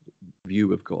theistic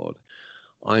view of God.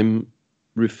 I'm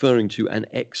referring to an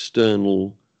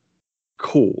external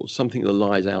cause, something that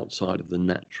lies outside of our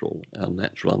natural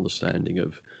understanding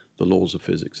of the laws of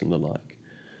physics and the like.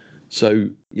 So,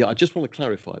 yeah, I just want to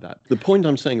clarify that. The point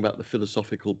I'm saying about the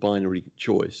philosophical binary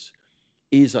choice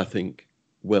is, I think,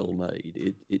 well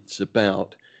made. It's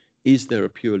about, is there a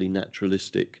purely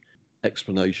naturalistic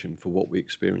explanation for what we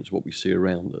experience, what we see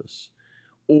around us,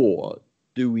 or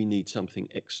do we need something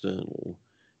external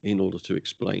in order to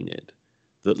explain it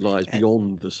that lies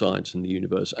beyond the science and the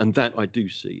universe? And that I do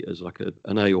see as like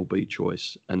an A or B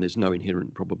choice, and there's no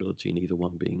inherent probability in either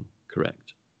one being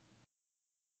correct.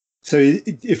 So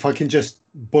if I can just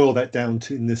boil that down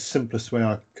to in the simplest way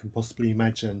I can possibly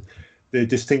imagine, the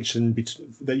distinction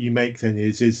that you make then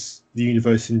is the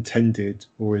universe intended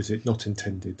or is it not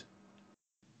intended?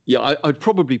 Yeah, I'd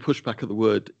probably push back at the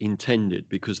word intended,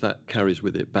 because that carries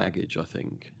with it baggage, I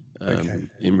think,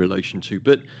 in relation to.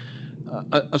 But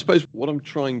I suppose what I'm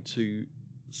trying to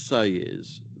say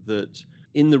is that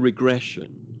in the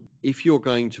regression, if you're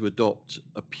going to adopt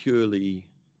a purely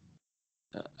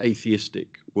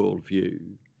atheistic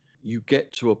worldview, you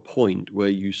get to a point where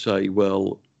you say,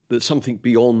 well, there's something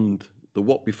beyond the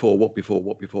what before, what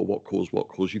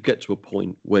caused. You get to a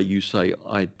point where you say,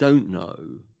 I don't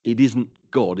know. It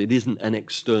isn't God. It isn't an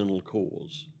external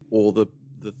cause. Or the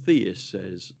theist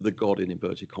says the God, in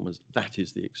inverted commas, that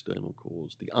is the external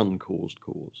cause, the uncaused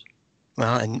cause.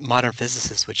 Well, and modern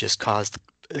physicists would just call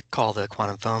the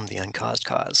quantum foam the uncaused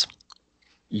cause.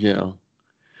 Yeah.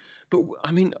 But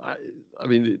I mean,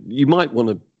 you might want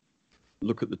to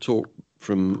look at the talk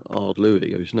from Ard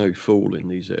Louis, who's no fool in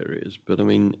these areas. But I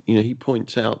mean, he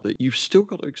points out that you've still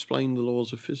got to explain the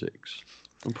laws of physics.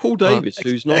 And Paul Davies,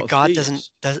 who's not a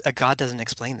God doesn't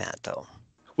explain that, though.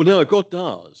 Well, no, a God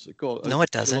does. No,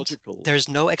 it doesn't. There's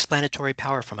no explanatory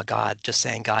power from a God just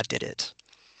saying God did it.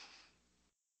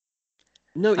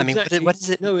 No, exactly. I mean, what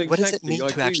does it mean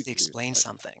to actually explain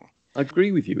something? I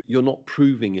agree with you. You're not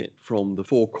proving it from the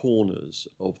four corners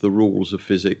of the rules of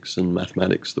physics and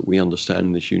mathematics that we understand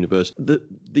in this universe.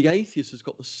 The atheist has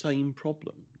got the same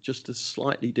problem, just a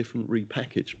slightly different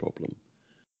repackaged problem,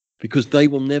 because they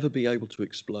will never be able to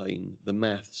explain the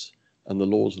maths and the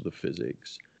laws of the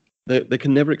physics. They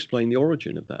can never explain the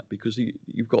origin of that, because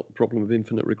you've got the problem of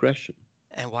infinite regression.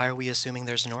 And why are we assuming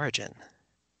there's an origin?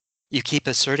 You keep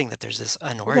asserting that there's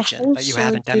an origin, but you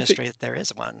haven't demonstrated there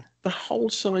is one. The whole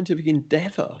scientific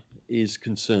endeavor is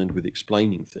concerned with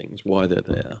explaining things, why they're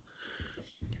there.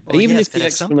 Well, even yes, if the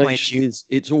explanation is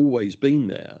it's always been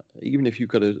there, even if you've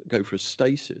got to go for a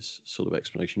stasis sort of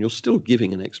explanation, you're still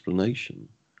giving an explanation.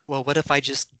 Well, what if I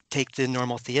just take the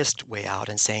normal theist way out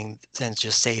and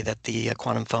just say that the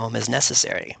quantum foam is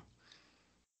necessary?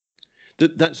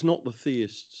 That's not the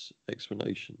theist's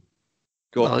explanation.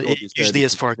 God it usually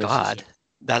is for God.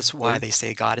 That's why they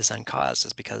say God is uncaused,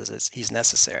 is because he's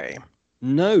necessary.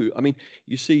 No, I mean,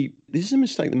 you see, this is a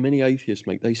mistake that many atheists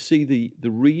make. They see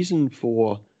the reason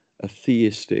for a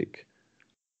theistic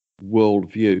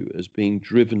worldview as being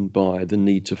driven by the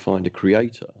need to find a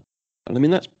creator. And I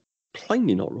mean, that's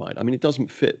plainly not right. I mean, it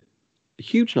doesn't fit a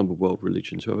huge number of world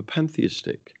religions who have a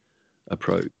pantheistic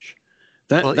approach.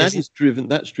 That's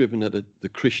driven at the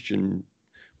Christian.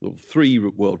 Well, three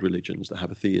world religions that have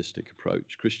a theistic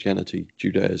approach: Christianity,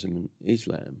 Judaism, and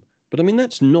Islam. But I mean,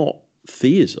 that's not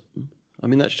theism. I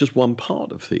mean, that's just one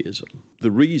part of theism. The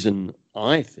reason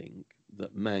I think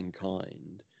that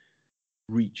mankind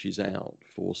reaches out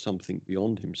for something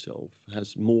beyond himself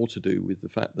has more to do with the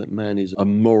fact that man is a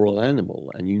moral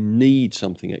animal, and you need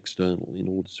something external in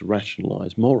order to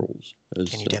rationalize morals.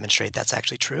 Can you demonstrate that's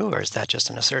actually true, or is that just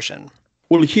an assertion?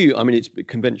 Well, Hume, I mean, it's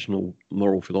conventional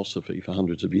moral philosophy for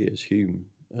hundreds of years.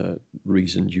 Hume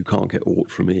reasoned you can't get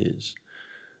aught from is.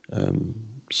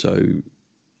 So,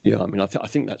 yeah, I mean, I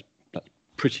think that's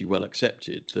pretty well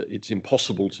accepted, that it's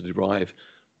impossible to derive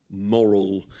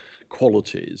moral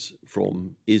qualities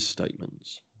from is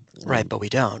statements. Right, but we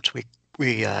don't.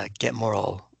 We get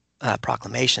moral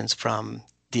proclamations from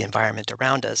the environment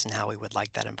around us and how we would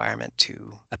like that environment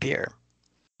to appear.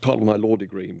 Part of my law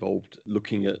degree involved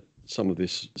looking at some of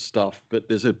this stuff, but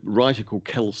there's a writer called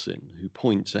Kelsin who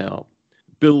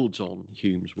builds on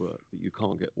Hume's work, that you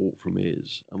can't get aught from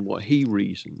is, and what he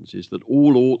reasons is that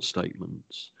all ought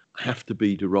statements have to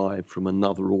be derived from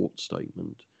another ought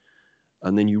statement,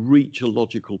 and then you reach a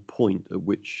logical point at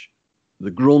which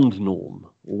the Grundnorm,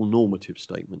 all normative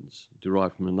statements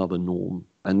derive from another norm,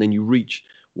 and then you reach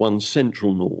one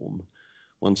central norm,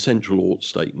 one central ought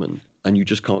statement, and you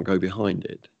just can't go behind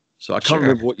it. So I can't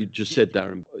remember what you just said,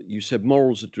 Darren. You said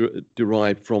morals are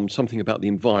derived from something about the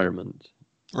environment.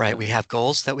 Right. We have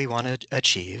goals that we want to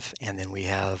achieve, and then we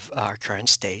have our current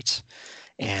state.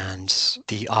 And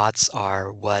the odds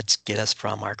are what get us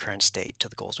from our current state to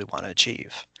the goals we want to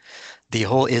achieve. The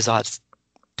whole is-odds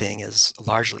thing is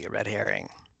largely a red herring.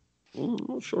 Well, I'm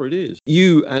not sure it is.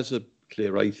 You, as a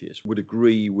clear atheist, would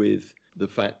agree with the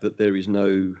fact that there is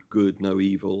no good, no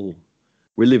evil.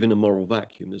 We live in a moral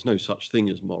vacuum. There's no such thing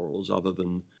as morals other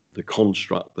than the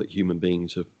construct that human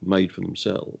beings have made for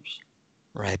themselves.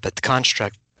 Right, but the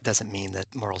construct doesn't mean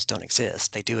that morals don't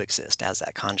exist. They do exist as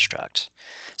that construct.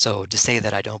 So to say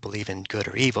that I don't believe in good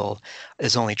or evil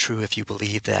is only true if you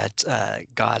believe that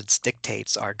God's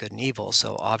dictates are good and evil.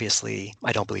 So obviously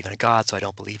I don't believe in a God, so I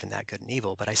don't believe in that good and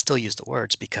evil, but I still use the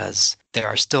words because there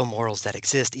are still morals that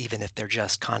exist, even if they're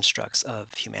just constructs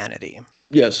of humanity.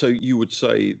 Yeah, so you would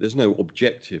say there's no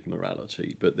objective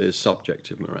morality, but there's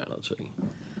subjective morality.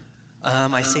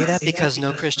 I say that because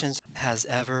no Christian has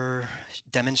ever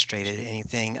demonstrated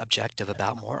anything objective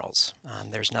about morals.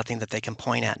 There's nothing that they can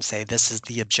point at and say, this is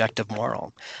the objective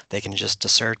moral. They can just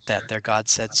assert that their God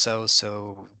said so,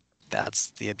 so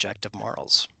that's the objective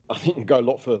morals. I think you can go a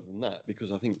lot further than that,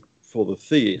 because I think for the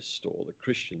theist, or the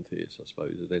Christian theist, I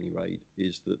suppose, at any rate,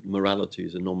 is that morality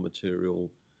is a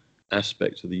non-material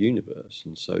aspect of the universe.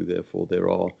 And so therefore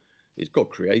it's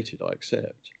God created, I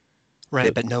accept.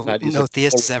 Right, but no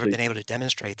theist has ever been able to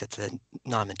demonstrate that the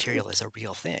non-material is a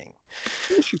real thing. Of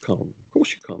course you can't. Of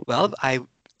course you can't. Well,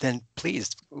 then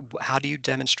please, how do you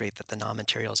demonstrate that the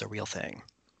non-material is a real thing?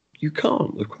 You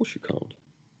can't. Of course you can't.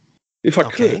 If I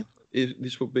could,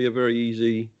 this would be a very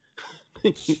easy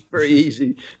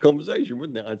conversation,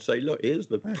 wouldn't it? I'd say, look, here's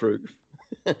the proof.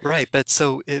 Right, but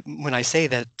so when I say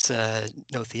that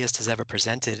no theist has ever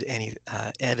presented any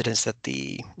evidence that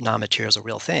the non-material is a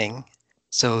real thing,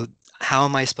 so how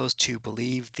am I supposed to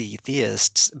believe the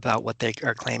theists about what they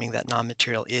are claiming that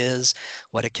non-material is,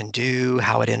 what it can do,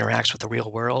 how it interacts with the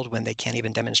real world, when they can't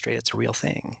even demonstrate it's a real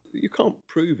thing? You can't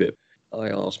prove it. I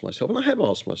ask myself, and I have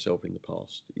asked myself in the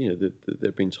past, there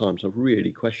have been times I've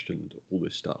really questioned all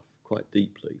this stuff quite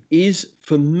deeply, is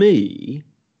for me,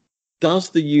 does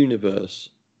the universe,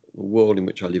 the world in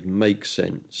which I live, make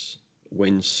sense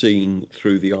when seen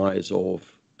through the eyes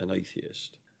of an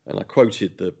atheist? And I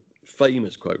quoted the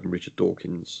famous quote from Richard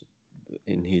Dawkins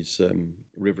in his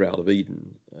River Out of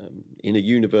Eden. In a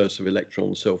universe of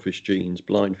electrons, selfish genes,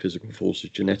 blind physical forces,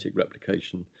 genetic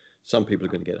replication, some people are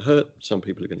going to get hurt, some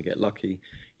people are going to get lucky.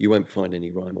 You won't find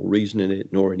any rhyme or reason in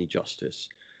it, nor any justice.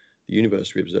 The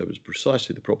universe we observe has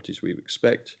precisely the properties we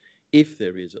expect. If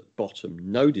there is at bottom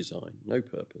no design, no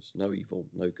purpose, no evil,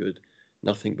 no good,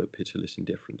 nothing but pitiless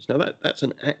indifference. Now that's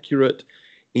an accurate,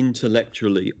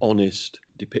 intellectually honest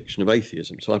depiction of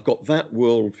atheism. So I've got that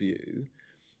worldview,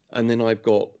 and then I've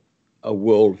got a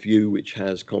worldview which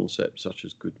has concepts such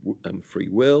as good and free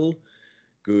will,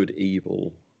 good,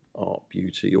 evil, art,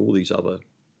 beauty, all these other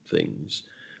things.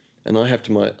 And I have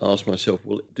to ask myself,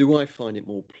 well, do I find it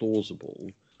more plausible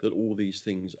that all these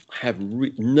things have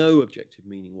no objective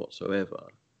meaning whatsoever?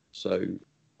 So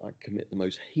I commit the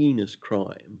most heinous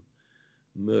crime,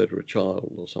 murder a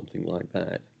child or something like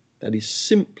that. That is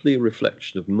simply a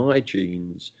reflection of my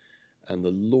genes and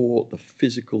the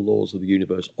physical laws of the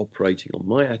universe operating on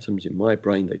my atoms in my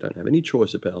brain. They don't have any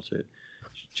choice about it.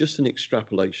 It's just an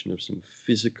extrapolation of some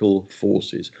physical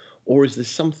forces. Or is there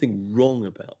something wrong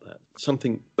about that?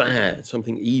 Something bad,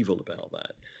 something evil about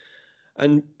that?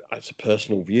 And it's a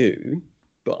personal view,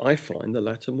 but I find the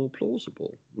latter more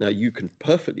plausible. Now, you can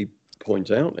perfectly point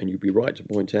out, and you'd be right to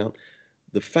point out,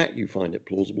 the fact you find it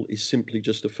plausible is simply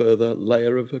just a further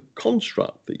layer of a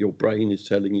construct that your brain is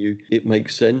telling you it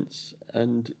makes sense,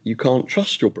 and you can't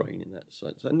trust your brain in that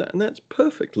sense. And that's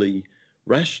perfectly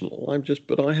rational.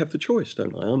 But I have the choice,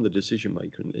 don't I? I'm the decision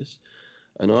maker in this.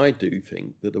 And I do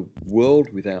think that a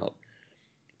world without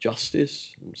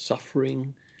justice and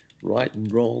suffering, right and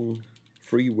wrong,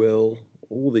 free will,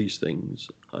 all these things,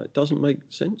 it doesn't make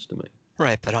sense to me.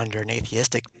 Right, but under an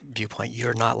atheistic viewpoint,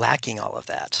 you're not lacking all of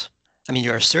that. I mean,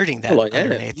 you're asserting that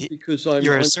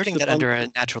you're asserting that under a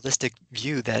naturalistic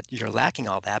view that you're lacking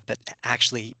all that, but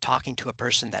actually talking to a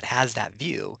person that has that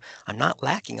view, I'm not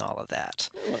lacking all of that.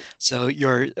 Right. So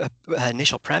your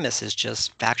initial premise is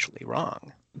just factually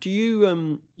wrong. Do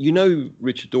you,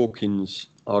 Richard Dawkins,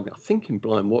 I think in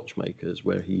Blind Watchmakers,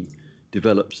 where he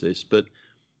develops this, but...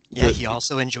 Yeah, he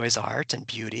also enjoys art and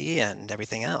beauty and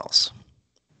everything else.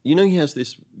 He has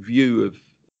this view of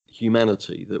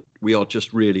humanity that we are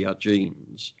just really our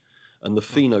genes, and the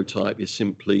phenotype is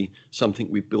simply something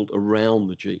we've built around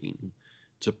the gene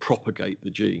to propagate the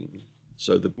gene.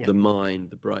 So the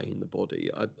mind, the brain, the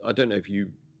body. I don't know if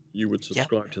you would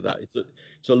subscribe to that.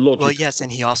 It's a logical... Well, yes,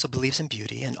 and he also believes in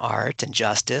beauty and art and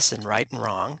justice and right and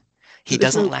wrong. He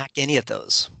doesn't lack any of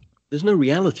those. There's no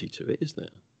reality to it, is there?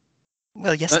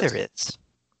 Well, yes, there is.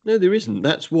 No, there isn't.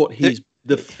 That's what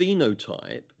the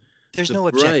phenotype... There's no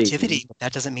objectivity, but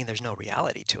that doesn't mean there's no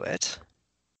reality to it.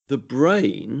 The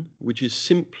brain, which is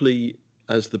simply,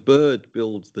 as the bird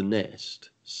builds the nest,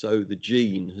 so the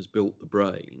gene has built the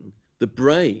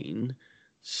brain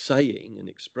saying and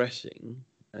expressing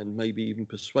and maybe even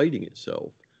persuading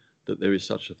itself that there is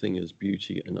such a thing as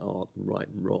beauty and art and right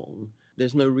and wrong.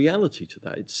 There's no reality to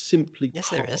that. It's simply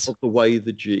part of the way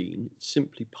the gene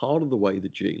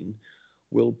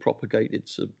will propagate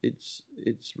its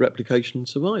replication and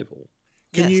survival.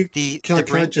 Can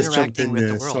I just jump in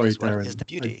there? Sorry, Darren. Is the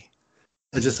beauty.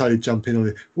 I just had to jump in on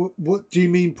it. What do you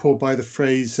mean, Paul, by the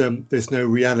phrase "there's no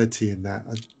reality in that"?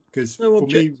 Because for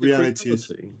me, reality is...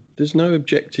 There's no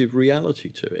objective reality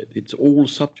to it. It's all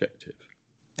subjective.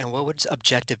 And what would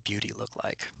objective beauty look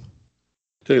like?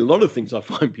 A lot of things I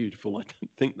find beautiful. I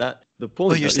don't think that the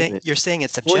point. Well, you're saying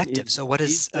it's subjective. So what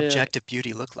does objective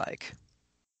beauty look like?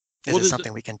 Is it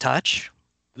something we can touch?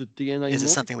 The DNA. Is it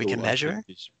something we can measure?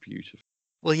 It's beautiful.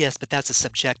 Well, yes, but that's a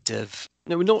subjective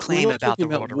claim about the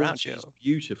world around you.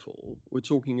 Beautiful. We're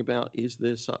talking about, is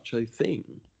there such a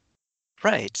thing?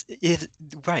 Right.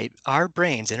 Right. Our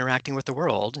brains interacting with the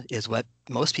world is what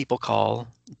most people call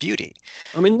beauty.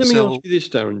 I mean, let me ask you this,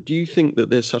 Darren. Do you think that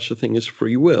there's such a thing as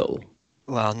free will?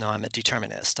 Well, no, I'm a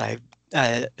determinist.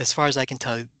 As far as I can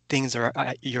tell, things are,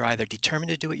 you're either determined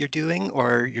to do what you're doing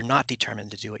or you're not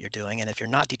determined to do what you're doing. And if you're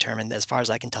not determined, as far as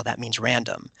I can tell, that means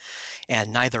random.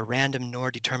 And neither random nor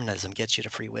determinism gets you to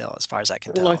free will, as far as I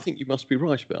can tell. Well, I think you must be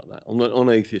right about that. On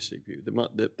atheistic view,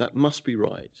 that must be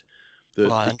right.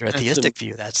 Well, under a theistic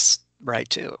view, that's right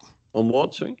too. On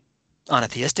what, sorry? On a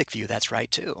theistic view, that's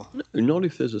right too. No, not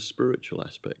if there's a spiritual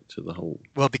aspect to the whole.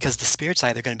 Well, because the spirit's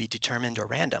either going to be determined or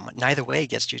random. Neither way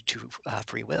gets you to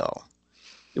free will.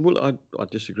 Well, I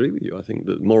disagree with you. I think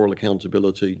that moral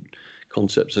accountability,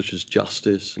 concepts such as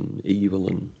justice and evil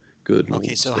and good and all Okay,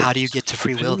 that so stuff how do you get to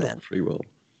free will depend on then? free will.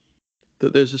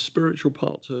 That there's a spiritual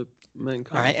part to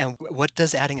mankind. All right, and what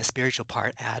does adding a spiritual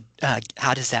part add?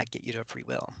 How does that get you to free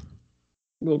will?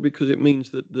 Well, because it means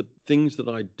that the things that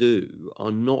I do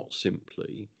are not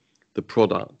simply the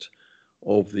product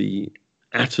of the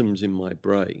atoms in my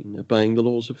brain obeying the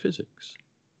laws of physics.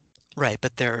 Right,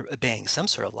 but they're obeying some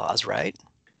sort of laws, right?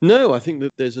 No, I think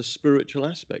that there's a spiritual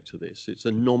aspect to this. It's a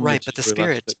Right, but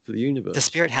non-material aspect to the the universe.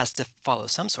 spirit has to follow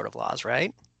some sort of laws,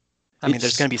 right? I mean,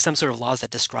 there's going to be some sort of laws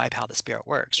that describe how the spirit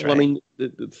works, Well, I right? mean,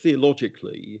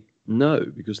 theologically, no,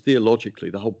 because theologically,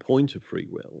 the whole point of free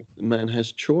will, man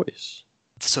has choice.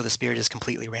 So the spirit is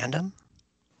completely random?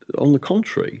 On the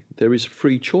contrary, there is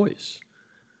free choice.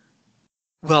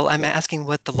 Well, I'm asking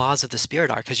what the laws of the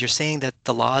spirit are, because you're saying that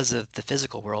the laws of the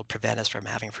physical world prevent us from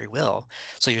having free will.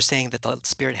 So you're saying that the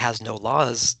spirit has no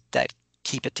laws that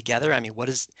keep it together? I mean, what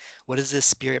is this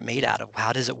spirit made out of?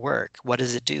 How does it work? What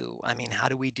does it do? I mean, how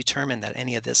do we determine that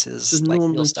any of this It's a is like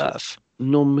real stuff?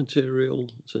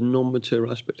 non-material. It's a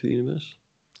non-material aspect of the universe.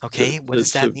 Okay, what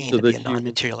does that mean to the be a human,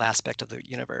 non-material aspect of the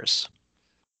universe?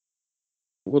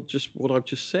 well, just what I've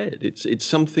just said. It's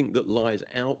something that lies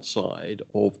outside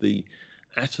of the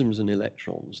atoms and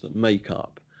electrons that make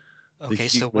up Okay,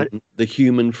 so what the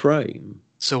human frame.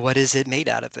 so what is it made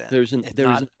out of then? There is If an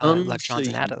not electrons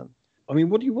and unseen. atoms. I mean,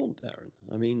 what do you want, Darren?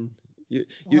 I mean,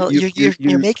 Well,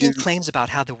 you're making claims about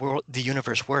how the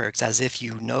universe works as if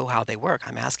you know how they work.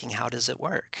 I'm asking, how does it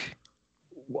work?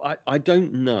 I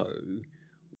don't know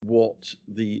what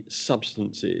the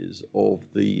substance is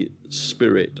of the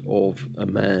spirit of a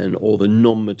man or the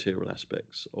non-material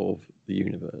aspects of the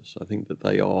universe. I think that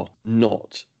they are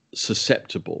not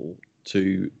susceptible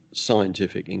to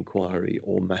scientific inquiry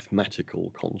or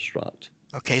mathematical construct.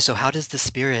 Okay, so how does the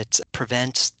spirit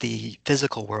prevent the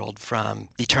physical world from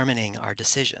determining our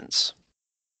decisions?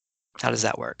 How does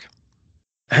that work?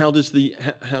 How does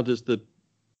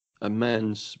a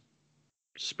man's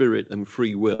spirit and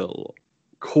free will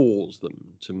cause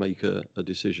them to make a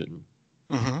decision?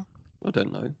 Mm-hmm. I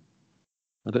don't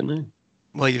know.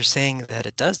 Well, you're saying that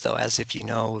it does, though, as if you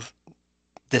know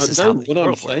this is No, how the what I'm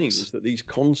world saying works. is that these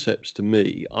concepts, to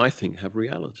me, I think have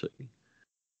reality.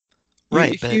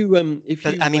 Right, If you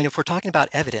I mean, if we're talking about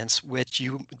evidence, which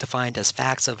you defined as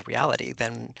facts of reality,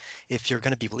 then if you're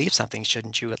going to believe something,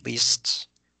 shouldn't you at least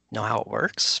know how it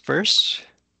works first?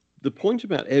 the point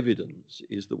about evidence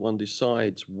is that one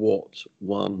decides what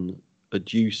one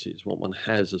adduces, what one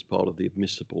has as part of the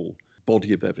admissible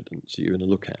body of evidence you're going to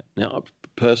look at. Now,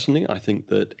 personally, I think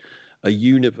that a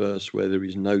universe where there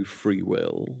is no free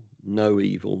will, no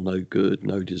evil, no good,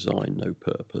 no design, no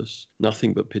purpose,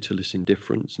 nothing but pitiless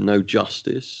indifference, no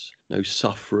justice, no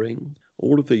suffering,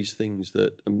 all of these things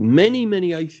that many,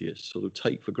 many atheists sort of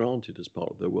take for granted as part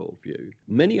of their worldview.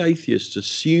 Many atheists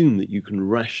assume that you can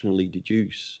rationally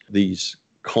deduce these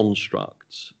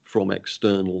constructs from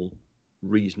external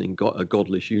reasoning, a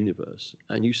godless universe,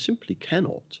 and you simply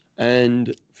cannot.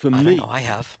 And for I me, don't know, I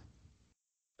have.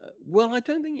 well, I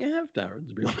don't think you have, Darren,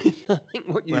 to be honest. I think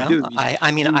what you Well, do is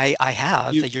I mean, you, I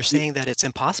have. you, You're you saying that it's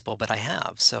impossible, but I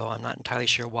have. So I'm not entirely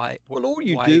sure well, all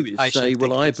you why do is I say, should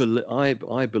well, think it is.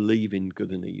 I believe in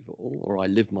good and evil, or I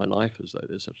live my life as though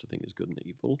there's such a thing as good and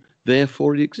evil,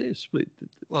 therefore it exists. But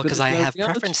Well, because there's I no have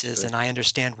reality to preferences it. and I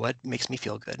understand what makes me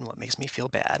feel good and what makes me feel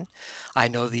bad. I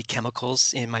know the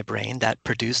chemicals in my brain that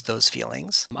produce those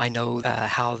feelings. I know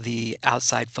how the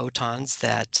outside photons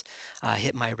that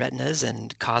hit my retinas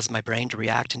and cause my brain to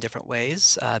react in different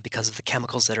ways because of the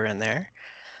chemicals that are in there.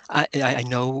 I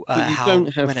know But how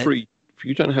when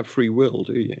you don't have free will,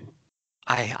 do you?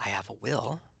 I have a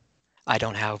will. I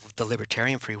don't have the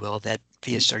libertarian free will that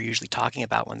theists are usually talking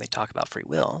about when they talk about free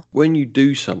will. When you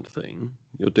do something,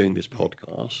 you're doing this Mhm.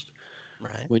 podcast,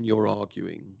 Right. when you're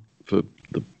arguing for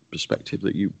the perspective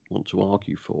that you want to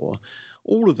argue for,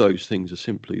 all of those things are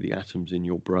simply the atoms in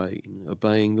your brain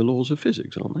obeying the laws of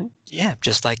physics, aren't they? Yeah,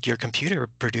 just like your computer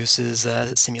produces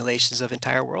simulations of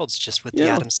entire worlds just with the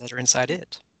Yeah, atoms that are inside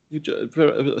it.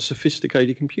 a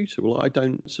sophisticated computer. Well, I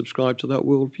don't subscribe to that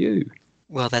worldview.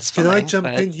 Well, that's Can I fine, jump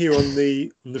but in here on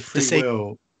the to free say,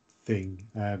 will thing?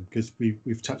 Because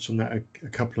we've touched on that a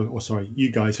couple of, or sorry,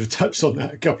 you guys have touched on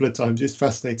that a couple of times. It's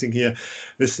fascinating here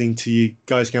listening to you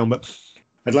guys go on. But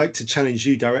I'd like to challenge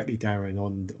you directly, Darren,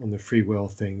 on the free will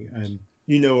thing. And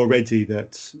you know already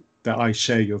that I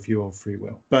share your view on free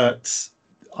will, but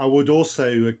I would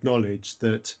also acknowledge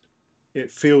that it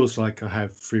feels like I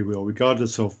have free will,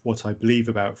 regardless of what I believe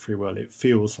about free will. It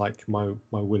feels like my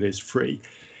will is free.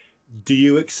 Do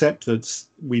you accept that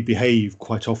we behave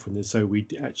quite often as though we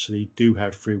actually do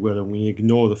have free will, and we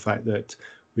ignore the fact that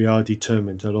we are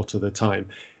determined a lot of the time?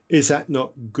 Is that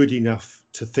not good enough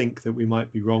to think that we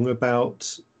might be wrong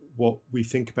about what we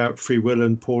think about free will,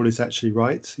 and Paul is actually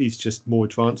right? He's just more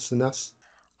advanced than us?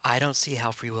 I don't see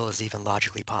how free will is even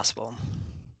logically possible.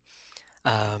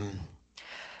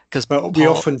 Because But we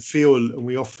Paul, often feel and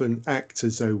we often act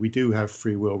as though we do have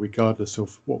free will, regardless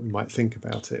of what we might think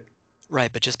about it.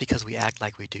 right, but just because we act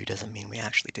like we do doesn't mean we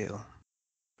actually do.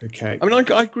 Okay. I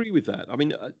mean, I agree with that. I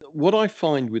mean, what I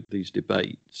find with these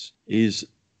debates is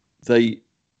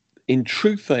in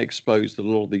truth, they expose that a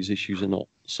lot of these issues are not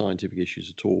scientific issues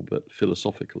at all, but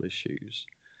philosophical issues.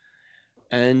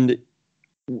 And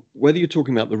whether you're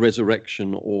talking about the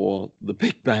resurrection or the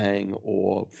Big Bang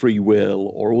or free will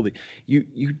or all the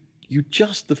you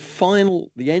just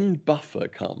the end buffer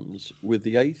comes with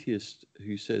the atheist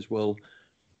who says, well,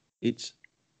 it's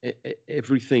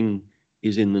everything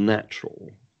is in the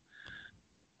natural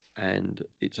and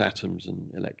it's atoms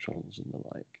and electrons and the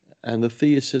like. And the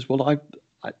theist says, well,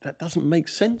 that doesn't make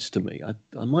sense to me.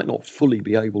 I might not fully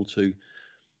be able to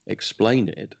explain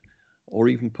it or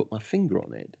even put my finger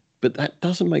on it, but that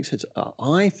doesn't make sense.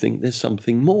 I think there's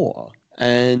something more.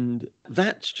 And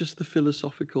that's just the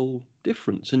philosophical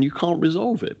difference. And you can't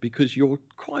resolve it because you're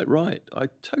quite right. I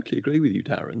totally agree with you,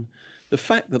 Darren. The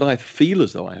fact that I feel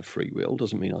as though I have free will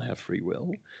doesn't mean I have free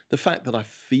will. The fact that I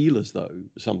feel as though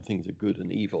some things are good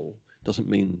and evil doesn't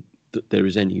mean that there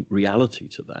is any reality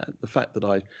to that. The fact that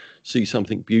I see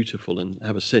something beautiful and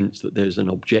have a sense that there's an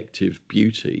objective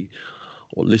beauty,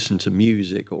 or listen to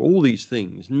music, or all these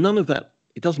things, none of that,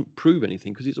 it doesn't prove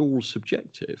anything because it's all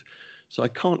subjective. So I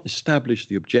can't establish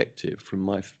the objective from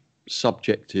my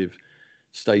subjective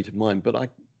state of mind, but I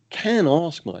can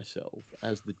ask myself,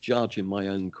 as the judge in my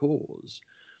own cause,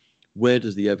 where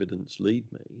does the evidence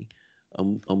lead me,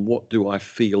 and what do I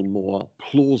feel more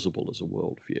plausible as a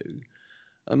worldview?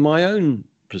 And my own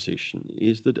position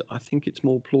is that I think it's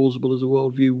more plausible as a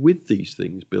worldview with these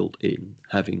things built in,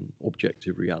 having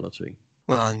objective reality.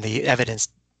 Well, and the evidence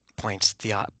points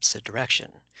the opposite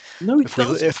direction. No, it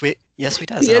doesn't. Yes, we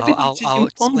does, The and evidence is I'll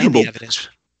explain the imponderable. evidence.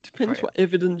 Depends Right. what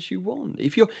evidence you want.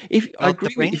 I Well, agree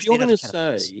the brain if is you're made going up to of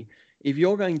chemicals. say, if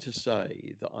you're going to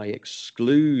say that I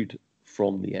exclude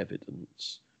from the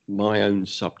evidence my own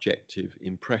subjective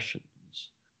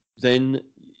impressions, then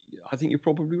I think you're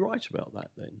probably right about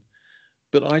that then.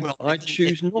 But Well, I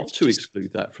choose not to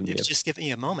exclude that from the if evidence. just give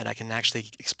me a moment, I can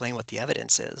actually explain what the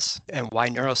evidence is and why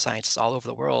neuroscientists all over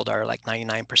the world are like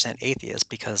 99% atheists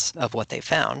because of what they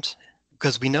found.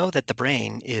 Because we know that the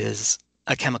brain is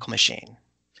a chemical machine.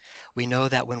 We know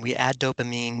that when we add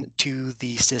dopamine to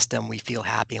the system, we feel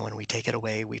happy, and when we take it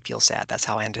away, we feel sad. That's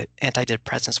how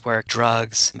antidepressants work,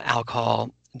 drugs,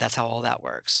 alcohol. That's how all that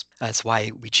works. That's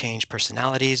why we change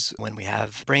personalities when we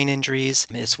have brain injuries.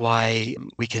 It's why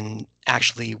we can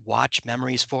actually watch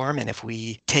memories form. And if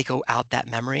we take out that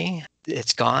memory,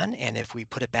 it's gone. And if we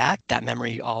put it back, that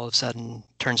memory all of a sudden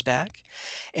turns back.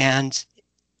 And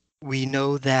we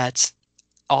know that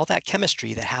all that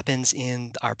chemistry that happens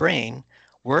in our brain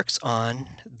works on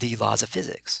the laws of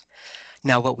physics.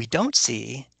 Now, what we don't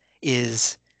see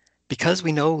is, because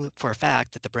we know for a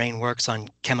fact that the brain works on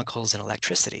chemicals and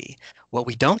electricity, what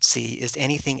we don't see is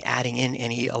anything adding in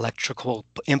any electrical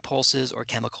impulses or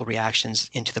chemical reactions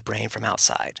into the brain from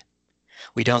outside.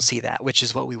 We don't see that, which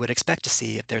is what we would expect to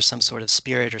see if there's some sort of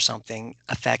spirit or something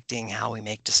affecting how we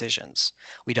make decisions.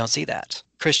 We don't see that.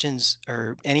 Christians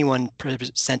or anyone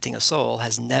presenting a soul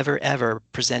has never, ever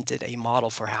presented a model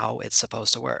for how it's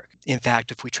supposed to work. In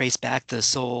fact, if we trace back the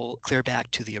soul clear back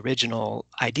to the original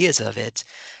ideas of it,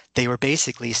 they were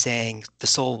basically saying the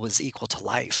soul was equal to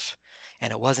life.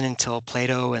 And it wasn't until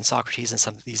Plato and Socrates and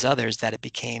some of these others that it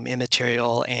became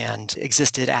immaterial and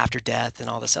existed after death and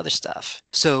all this other stuff.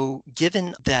 So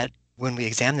given that when we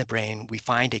examine the brain, we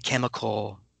find a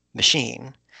chemical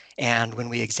machine, and when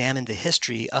we examine the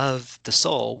history of the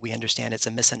soul, we understand it's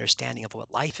a misunderstanding of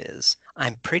what life is,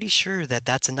 I'm pretty sure that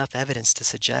that's enough evidence to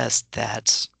suggest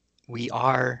that we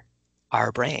are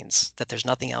our brains, that there's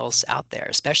nothing else out there,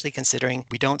 especially considering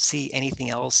we don't see anything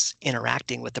else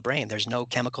interacting with the brain. There's no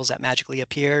chemicals that magically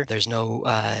appear. There's no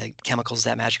chemicals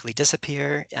that magically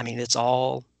disappear. I mean, it's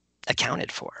all accounted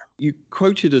for. You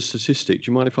quoted a statistic.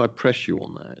 Do you mind if I press you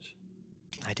on that?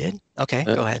 I did? Okay,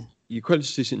 go ahead. You quoted a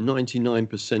statistic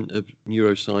 99% of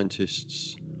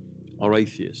neuroscientists are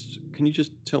atheists. Can you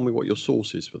just tell me what your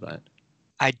source is for that?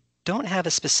 I don't have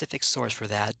a specific source for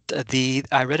that.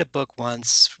 I read a book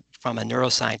once from a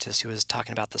neuroscientist who was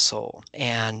talking about the soul.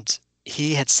 And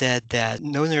he had said that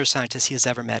no neuroscientist he has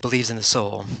ever met believes in the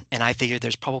soul. And I figured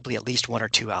there's probably at least one or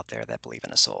two out there that believe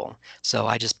in a soul. So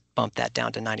I just bumped that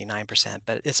down to 99%,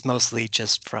 but it's mostly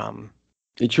just from...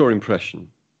 It's your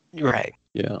impression. Right.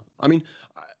 Yeah. I mean,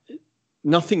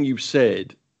 nothing you've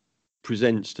said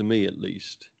presents to me, at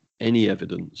least, any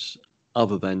evidence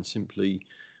other than simply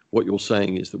what you're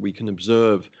saying is that we can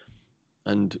observe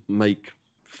and make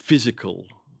physical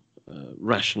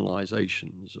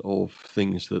rationalizations of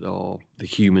things that are the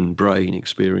human brain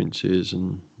experiences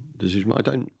and decision. I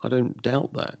don't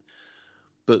doubt that,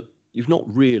 but you've not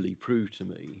really proved to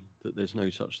me that there's no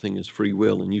such thing as free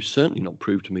will, and you've certainly not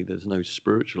proved to me there's no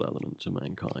spiritual element to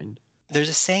mankind. There's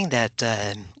a saying that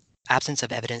absence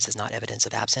of evidence is not evidence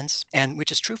of absence, and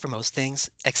which is true for most things,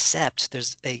 except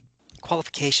there's a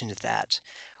qualification to that.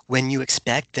 When you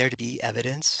expect there to be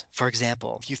evidence, for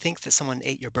example, if you think that someone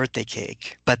ate your birthday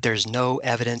cake, but there's no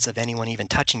evidence of anyone even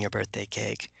touching your birthday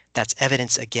cake, that's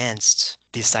evidence against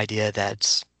this idea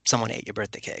that someone ate your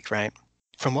birthday cake, right?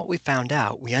 From what we found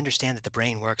out, we understand that the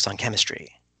brain works on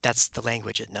chemistry. That's the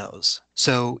language it knows.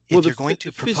 So if you're going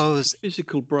to propose... The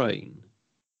physical brain,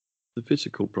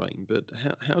 but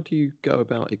how do you go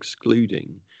about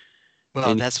excluding...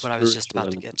 Well, that's what I was just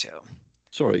about to get to.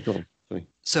 Sorry, go on.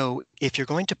 So if you're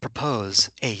going to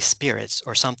propose a spirit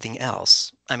or something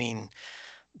else, I mean,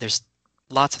 there's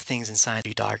lots of things in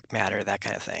science, dark matter, that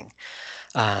kind of thing,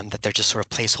 that they're just sort of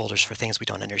placeholders for things we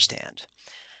don't understand.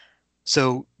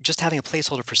 So just having a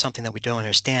placeholder for something that we don't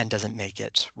understand doesn't make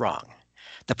it wrong.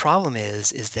 The problem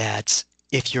is that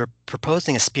if you're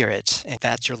proposing a spirit and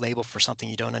that's your label for something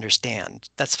you don't understand,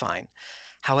 that's fine.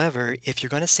 However, if you're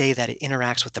going to say that it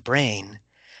interacts with the brain,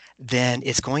 then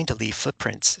it's going to leave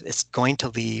footprints. It's going to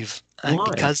leave,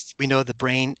 because we know the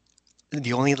brain,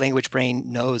 the only language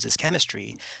brain knows is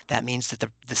chemistry, that means that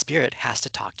the spirit has to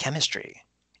talk chemistry.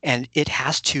 And it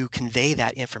has to convey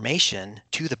that information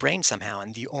to the brain somehow.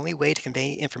 And the only way to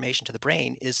convey information to the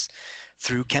brain is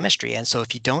through chemistry. And so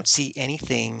if you don't see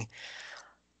anything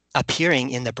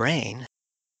appearing in the brain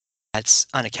that's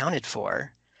unaccounted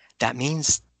for, that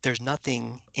means there's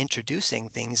nothing introducing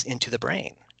things into the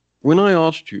brain. When I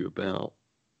asked you about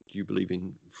do you believe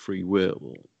in free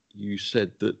will, you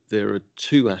said that there are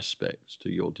two aspects to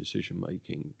your decision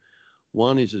making.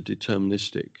 One is a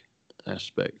deterministic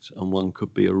aspect, and one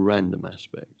could be a random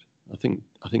aspect. I think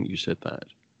you said that.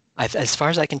 As far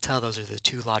as I can tell, those are the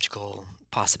two logical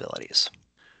possibilities.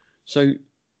 So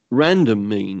random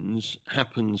means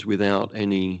happens without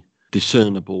any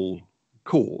discernible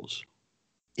cause.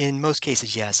 In most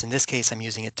cases, yes. In this case, I'm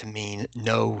using it to mean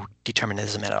no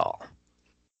determinism at all.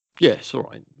 Yes, all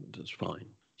right, that's fine.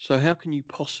 So how can you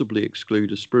possibly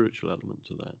exclude a spiritual element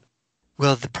to that?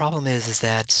 Well, the problem is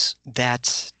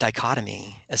that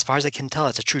dichotomy, as far as I can tell,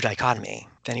 it's a true dichotomy.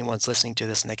 If anyone's listening to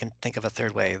this and they can think of a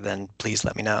third way, then please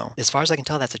let me know. As far as I can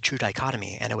tell, that's a true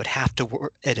dichotomy, and it'd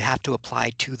have to apply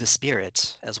to the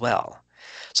spirit as well.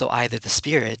 So either the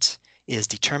spirit is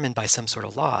determined by some sort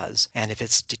of laws, and if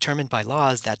it's determined by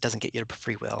laws, that doesn't get you to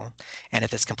free will. And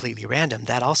if it's completely random,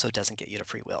 that also doesn't get you to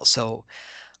free will. So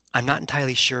I'm not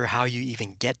entirely sure how you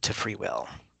even get to free will.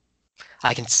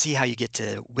 I can see how you get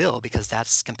to will because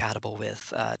that's compatible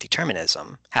with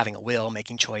determinism, having a will,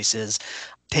 making choices,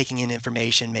 taking in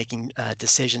information, making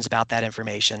decisions about that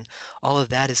information. All of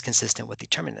that is consistent with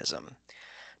determinism.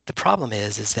 The problem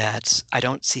is that I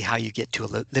don't see how you get to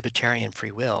a libertarian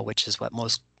free will, which is what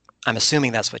I'm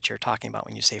assuming that's what you're talking about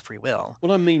when you say free will.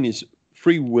 What I mean is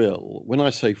free will. When I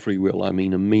say free will, I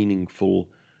mean a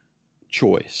meaningful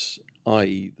choice,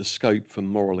 i.e. the scope for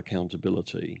moral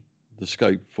accountability, the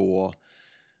scope for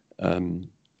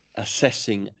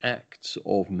assessing acts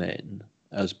of men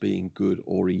as being good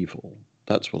or evil.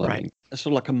 That's what I mean. It's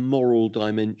sort of like a moral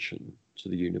dimension to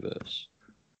the universe.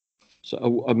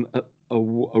 So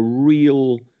a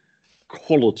real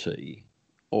quality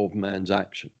of man's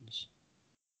actions.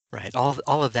 Right.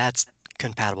 All of that's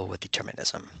compatible with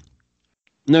determinism.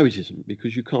 No, it isn't,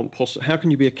 because you can't possibly... How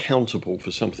can you be accountable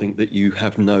for something that you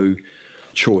have no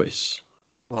choice?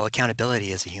 Well,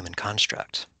 accountability is a human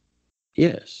construct.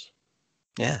 Yes.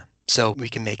 Yeah. So we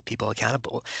can make people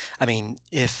accountable. I mean,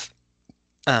 if...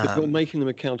 but you're making them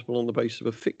accountable on the basis of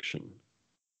a fiction.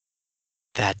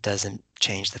 That doesn't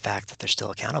change the fact that they're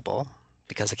still accountable,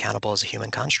 because accountable is a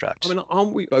human construct. I mean,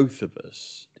 aren't we, both of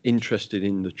us, interested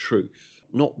in the truth,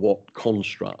 not what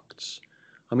constructs?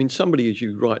 I mean, somebody, as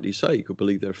you rightly say, could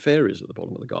believe there are fairies at the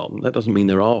bottom of the garden. That doesn't mean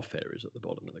there are fairies at the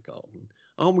bottom of the garden.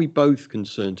 Aren't we both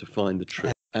concerned to find the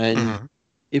truth? And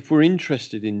if we're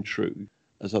interested in truth,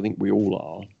 as I think we all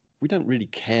are, we don't really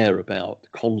care about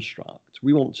construct.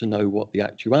 We want to know what the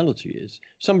actuality is.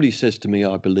 Somebody says to me,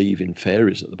 I believe in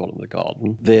fairies at the bottom of the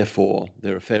garden, therefore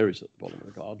there are fairies at the bottom of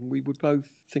the garden. We would both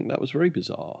think that was very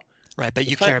bizarre. Right, but The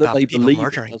you fact care that about they people believe it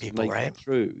murdering doesn't people, make right? it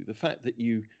true. The fact that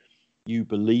you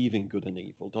believe in good and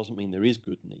evil doesn't mean there is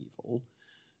good and evil.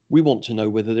 We want to know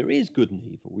whether there is good and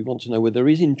evil. We want to know whether there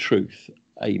is, in truth,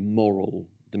 a moral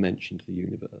dimension to the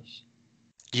universe.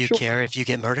 Do you Sure. care if you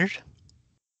get murdered?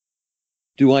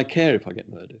 Do I care if I get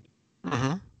murdered?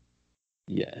 Mm-hmm.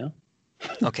 Yeah.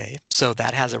 Okay, so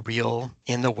that has a real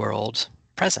in the world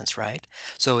presence, right?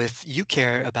 So if you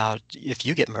care about if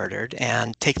you get murdered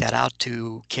and take that out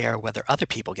to care whether other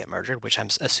people get murdered, which I'm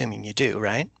assuming you do,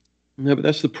 right? No, but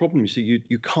that's the problem. You see,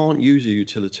 you can't use a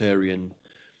utilitarian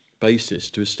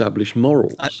basis to establish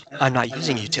morals. I'm not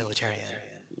using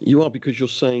utilitarian. You are, because you're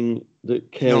saying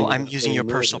that caring No, I'm about using your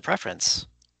getting personal murdered. preference.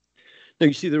 No,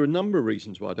 you see, there are a number of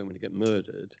reasons why I don't want to get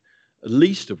murdered,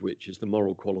 least of which is the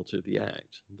moral quality of the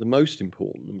act. The most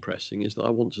important and pressing is that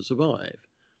I want to survive.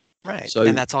 Right, So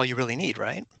and that's all you really need,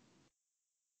 right?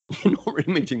 you're not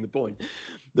really meeting the point.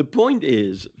 The point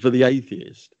is, for the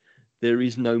atheist, there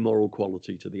is no moral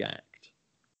quality to the act.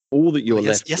 All that you're Well,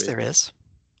 left yes, with... there is.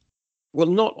 Well,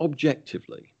 not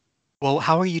objectively. Well,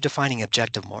 how are you defining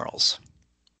objective morals?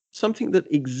 Something that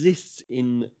exists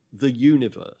in the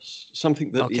universe,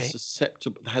 something that is Okay.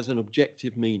 susceptible, has an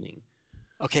objective meaning,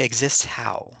 Okay, exists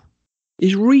how?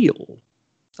 is real.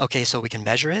 Okay, so we can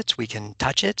measure it, we can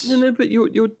touch it. No, but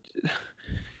you're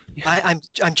I'm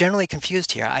generally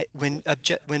confused here. When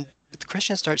the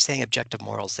Christians start saying objective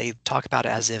morals, they talk about it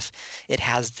as if it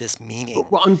has this meaning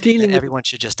Well, I'm dealing that with everyone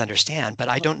should just understand. But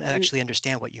I don't actually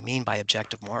understand what you mean by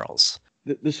objective morals.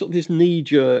 the sort of this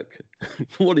knee-jerk.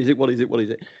 What is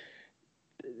it?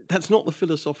 That's not the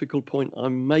philosophical point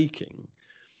I'm making.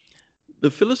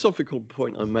 The philosophical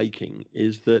point I'm making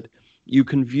is that you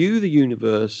can view the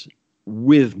universe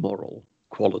with moral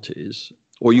qualities,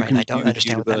 or you Right, can I don't view the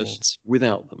understand what that universe means.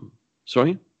 without them.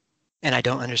 Sorry? And I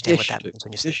don't understand what Yes, that you do. means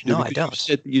when you Yes, say, you do, no, I because don't. you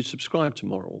said that you subscribe to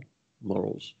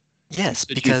morals. Yes,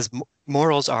 But because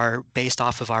morals are based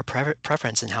off of our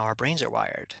preference and how our brains are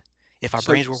wired. If our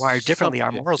brains were wired differently,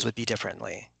 our morals would be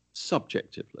differently.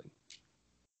 Subjectively.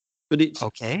 But it's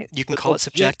Okay, you can but call it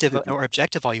subjective objectively. or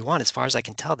objective all you want. As far as I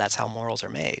can tell, that's how morals are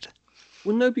made.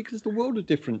 Well, no, because the world of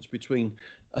difference between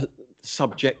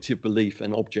subjective belief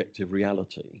and objective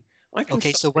reality.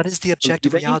 Okay, so what is the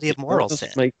objective reality of That morals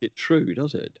doesn't then? make it true,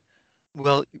 does it?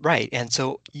 Well, right, and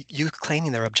so you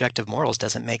claiming they're objective morals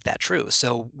doesn't make that true.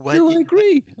 So what? No, I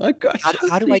agree. I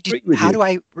totally agree with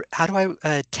you. How do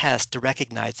I test to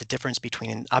recognize the difference between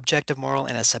an objective moral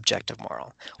and a subjective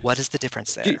moral? What is the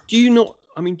difference there? Do you not?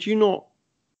 I mean, do you not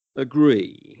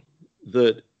agree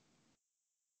that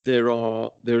there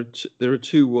are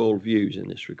two worldviews in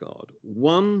this regard?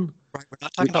 One, Right, we're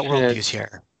not talking about worldviews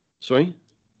here. Sorry?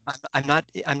 I'm not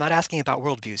asking about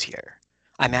worldviews here.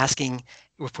 I'm asking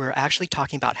if we're actually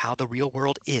talking about how the real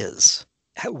world is.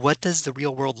 What does the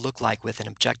real world look like with an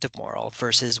objective moral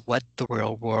versus what the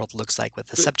real world looks like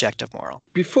with a subjective moral?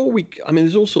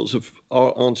 There's all sorts of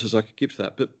answers I could give to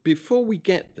that, but before we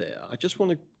get there, I just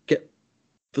want to get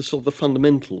the sort of the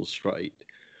fundamentals straight.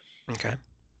 Okay.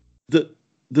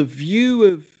 The view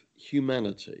of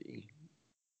humanity,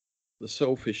 the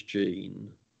selfish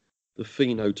gene, the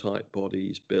phenotype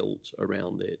bodies built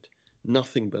around it,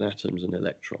 nothing but atoms and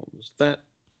electrons. That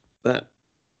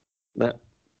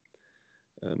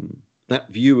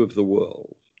view of the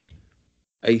world,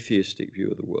 atheistic view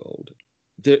of the world,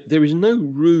 there is no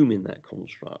room in that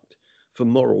construct for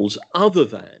morals other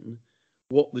than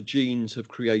what the genes have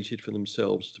created for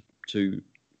themselves to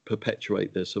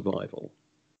perpetuate their survival.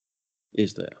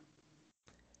 Is there?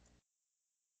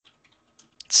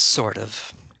 Sort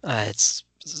of. It's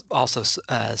also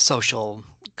social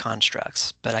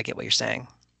constructs, but I get what you're saying.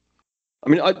 I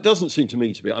mean, it doesn't seem to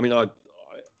me to be. I mean, I'm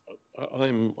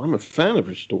a fan of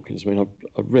Richard Dawkins. I mean,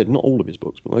 I've read not all of his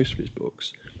books, but most of his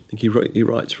books. I think he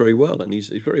writes very well, and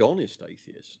he's a very honest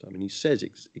atheist. I mean, he says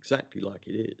exactly like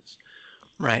it is.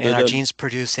 Right, and our genes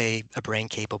produce a brain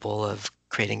capable of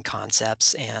creating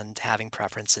concepts and having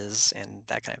preferences and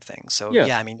that kind of thing. So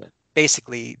yeah, I mean,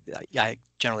 basically, I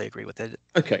generally agree with it.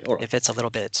 Okay, all right. If it's a little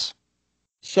bit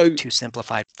too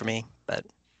simplified for me, but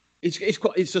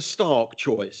it's a stark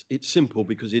choice. It's simple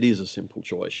because it is a simple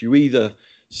choice. You either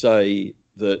say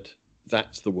that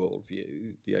that's the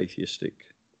worldview, the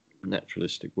atheistic,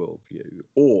 naturalistic worldview,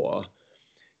 or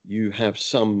you have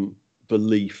some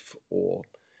belief or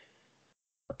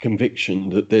conviction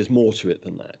that there's more to it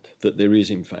than that there is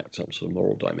in fact some sort of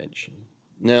moral dimension.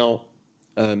 Now,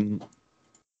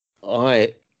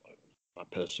 I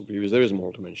my personal view is there is a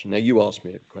moral dimension. Now, you asked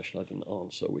me a question I didn't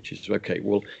answer, which is, okay,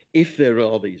 well, if there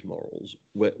are these morals,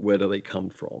 where do they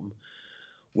come from?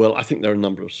 Well, I think there are a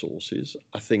number of sources.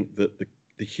 I think that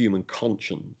the human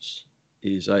conscience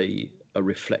is a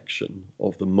reflection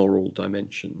of the moral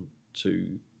dimension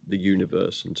to the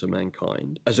universe and to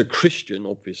mankind. As a Christian,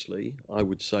 obviously, I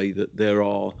would say that there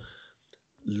are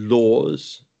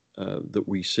laws that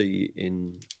we see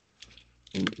in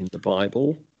the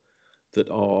Bible that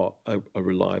are a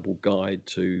reliable guide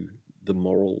to the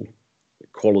moral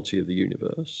quality of the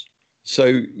universe.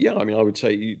 So, yeah, I mean, I would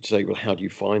say, you'd say, well, how do you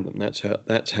find them? That's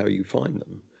how you find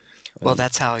them. Well,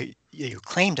 that's how you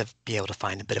claim to be able to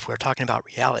find them. But if we're talking about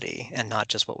reality and not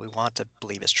just what we want to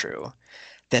believe is true,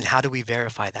 then how do we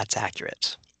verify that's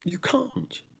accurate? You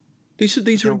can't. These are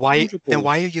intangible. Then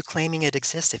why are you claiming it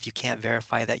exists if you can't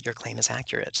verify that your claim is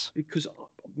accurate? Because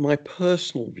my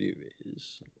personal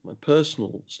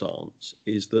stance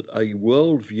is that a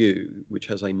worldview which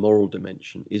has a moral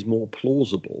dimension is more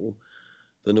plausible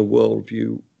than a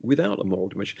worldview without a moral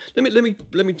dimension. Let me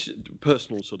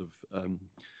personal sort of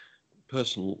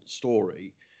personal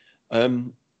story. I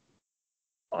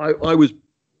was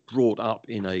brought up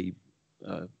in a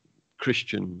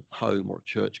Christian home or a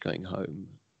church-going home,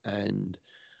 and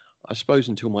I suppose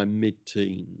until my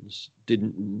mid-teens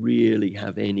didn't really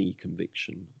have any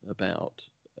conviction about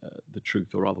the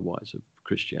truth or otherwise of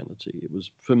Christianity. It was,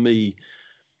 for me,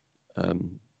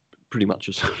 pretty much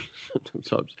a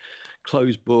sort of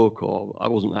closed book, or I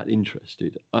wasn't that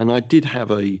interested. And I did have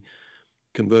a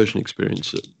conversion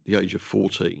experience at the age of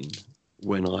 14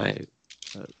 when I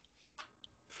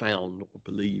found, or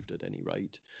believed at any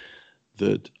rate,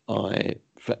 that I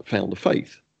found the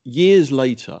faith. Years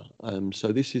later,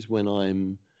 so this is when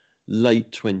I'm late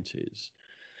 20s,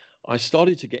 I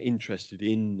started to get interested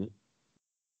in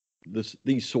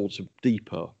these sorts of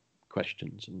deeper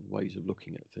questions and ways of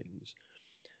looking at things.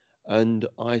 And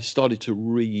I started to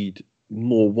read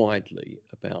more widely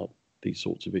about these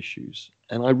sorts of issues.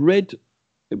 And I read,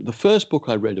 the first book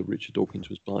I read of Richard Dawkins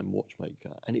was Blind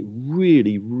Watchmaker, and it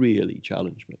really, really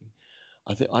challenged me.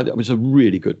 I think it was a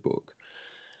really good book.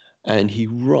 And he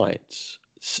writes,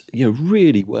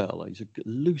 really well. He's a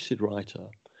lucid writer.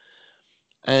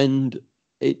 And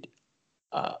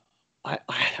I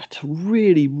had to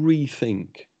really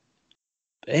rethink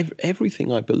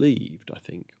everything I believed, I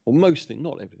think, or most things,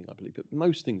 not everything I believed, but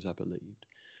most things I believed.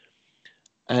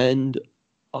 And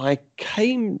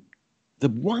the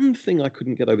one thing I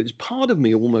couldn't get over is part of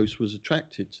me almost was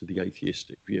attracted to the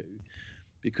atheistic view,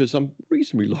 because I'm a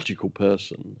reasonably logical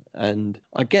person, and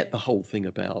I get the whole thing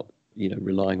about,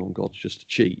 relying on God's just a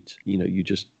cheat.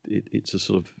 It's a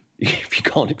sort of, if you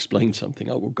can't explain something,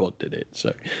 oh, well, God did it.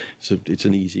 So it's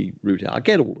an easy route out. I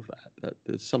get all of that.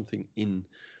 There's something in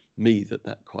me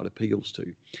that quite appeals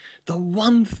to. The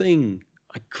one thing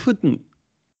I couldn't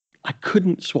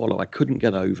swallow, I couldn't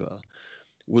get over,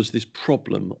 was this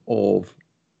problem of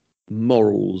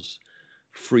morals,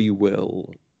 free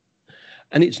will.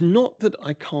 And it's not that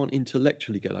I can't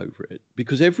intellectually get over it,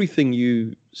 because everything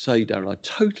you say, Darren, I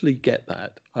totally get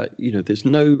that. I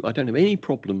don't have any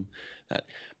problem that,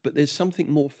 but there's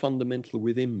something more fundamental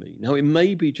within me. Now, it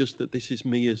may be just that this is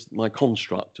me as my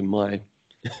construct and my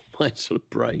sort of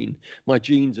brain. My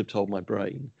genes have told my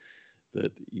brain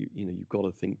that you've got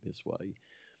to think this way.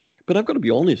 But I've got to be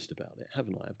honest about it,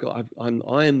 haven't I?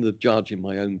 I am the judge in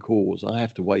my own cause. I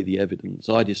have to weigh the evidence.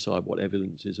 I decide what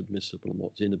evidence is admissible and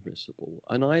what's inadmissible.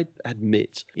 And I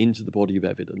admit into the body of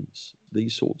evidence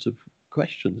these sorts of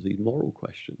questions, these moral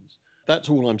questions. That's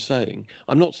all I'm saying.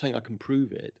 I'm not saying I can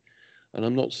prove it. And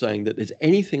I'm not saying that there's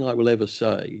anything I will ever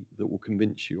say that will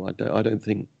convince you. I don't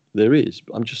think there is.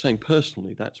 I'm just saying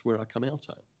personally, that's where I come out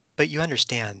at. But you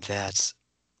understand that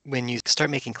when you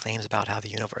start making claims about how the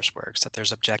universe works, that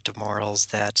there's objective morals,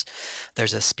 that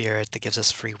there's a spirit that gives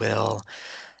us free will,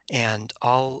 and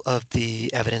all of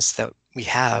the evidence that we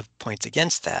have points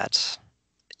against that,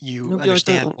 you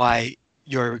understand why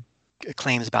your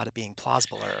claims about it being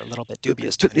plausible are a little bit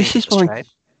dubious to an atheist, right?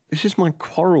 This is my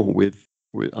quarrel with,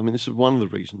 I mean, this is one of the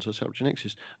reasons I set up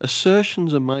Genexis.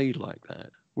 Assertions are made like that,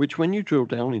 which when you drill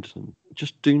down into them,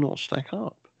 just do not stack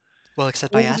up. Well,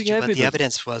 except I asked you what the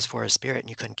evidence was for a spirit, and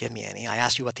you couldn't give me any. I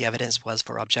asked you what the evidence was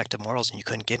for objective morals, and you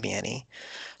couldn't give me any.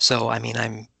 So, I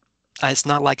mean, it's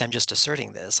not like I'm just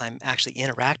asserting this. I'm actually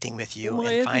interacting with you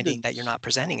and finding that you're not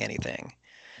presenting anything.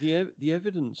 The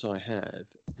evidence I have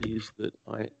is that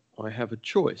I have a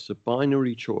choice, a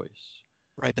binary choice.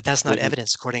 Right, but that's not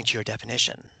evidence according to your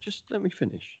definition. Just let me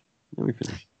finish.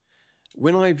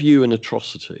 When I view an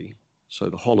atrocity, so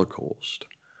the Holocaust,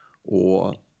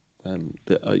 or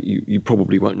that you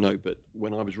probably won't know, but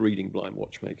when I was reading Blind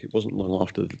Watchmaker, it wasn't long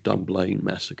after the Dunblane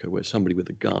massacre where somebody with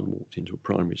a gun walked into a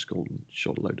primary school and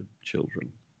shot a load of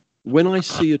children. When I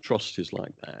see atrocities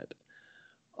like that,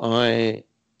 I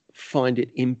find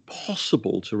it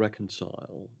impossible to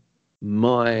reconcile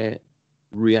my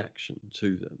reaction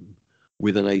to them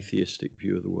with an atheistic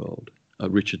view of the world, a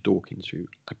Richard Dawkins view.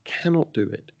 I cannot do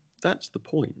it. That's the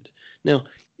point. Now,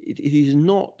 it is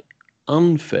not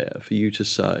unfair for you to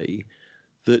say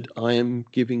that I am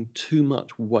giving too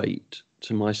much weight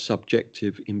to my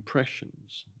subjective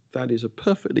impressions. That is a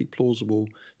perfectly plausible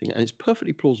thing. And it's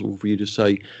perfectly plausible for you to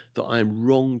say that I am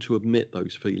wrong to admit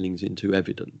those feelings into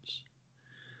evidence.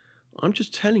 I'm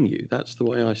just telling you that's the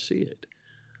way I see it.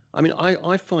 I mean,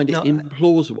 I find it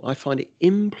implausible. I find it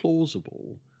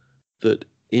implausible that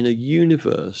in a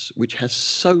universe which has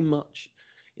so much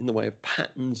in the way of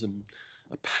patterns and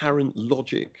apparent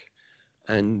logic,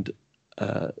 and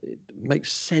it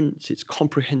makes sense, it's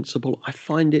comprehensible, I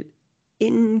find it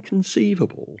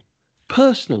inconceivable,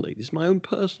 personally, this is my own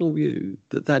personal view,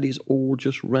 that is all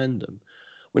just random.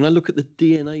 When I look at the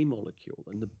DNA molecule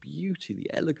and the beauty,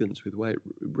 the elegance with the way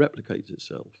it replicates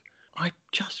itself, I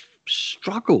just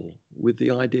struggle with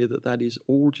the idea that is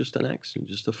all just an accident,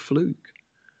 just a fluke.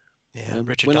 Yeah,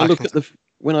 when I look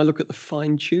at the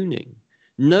fine tuning,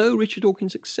 no, Richard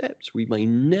Dawkins accepts we may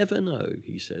never know,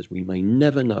 he says, we may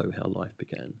never know how life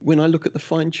began. When I look at the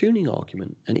fine tuning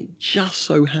argument, and it just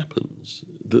so happens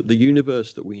that the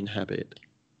universe that we inhabit,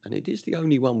 and it is the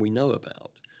only one we know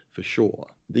about for sure,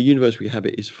 the universe we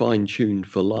inhabit is fine tuned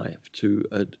for life to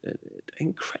an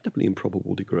incredibly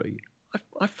improbable degree.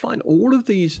 I find all of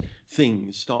these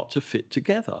things start to fit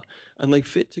together, and they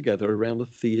fit together around a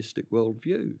theistic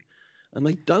worldview, and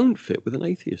they don't fit with an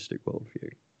atheistic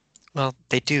worldview. Well,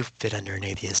 they do fit under an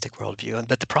atheistic worldview,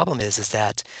 but the problem is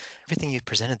that everything you've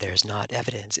presented there is not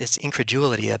evidence. It's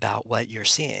incredulity about what you're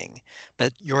seeing,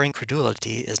 but your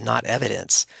incredulity is not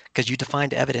evidence because you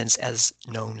defined evidence as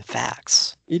known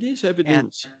facts. It is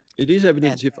evidence. It is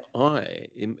evidence if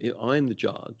I'm the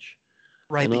judge.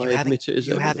 Right, but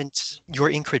you haven't. Your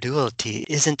incredulity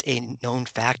isn't a known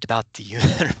fact about the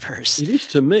universe. It is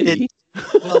to me.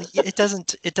 Well, it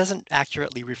doesn't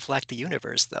accurately reflect the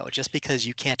universe, though. Just because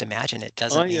you can't imagine it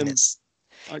doesn't mean it's.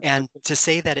 And to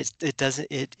say that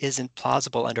it isn't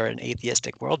plausible under an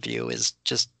atheistic worldview is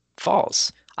just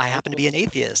false. I happen to be an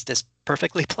atheist. It's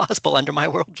perfectly plausible under my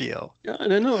worldview. Yeah,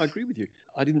 no, I agree with you.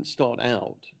 I didn't start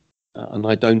out, and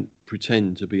I don't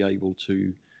pretend to be able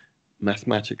to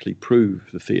mathematically prove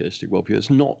the theistic worldview.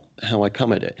 It's not how I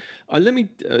come at it. Let me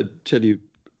tell you,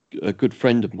 a good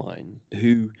friend of mine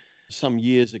who some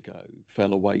years ago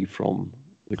fell away from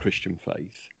the Christian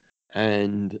faith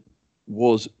and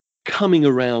was coming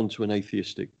around to an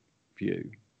atheistic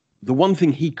view. The one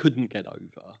thing he couldn't get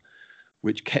over,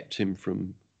 which kept him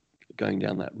from going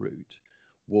down that route,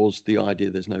 was the idea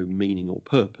there's no meaning or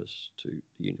purpose to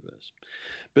the universe.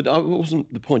 But that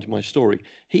wasn't the point of my story.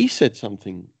 He said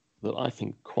something that I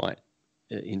think quite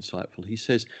insightful. He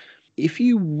says, if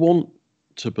you want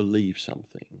to believe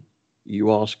something,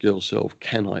 you ask yourself,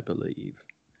 can I believe?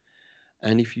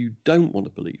 And if you don't want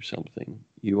to believe something,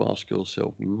 you ask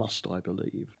yourself, must I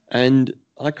believe? And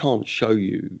I can't show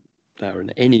you,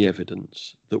 Darren, any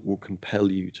evidence that will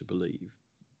compel you to believe,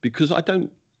 because I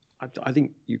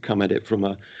think you come at it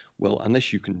from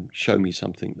unless you can show me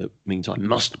something that means I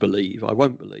must believe, I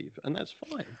won't believe, and that's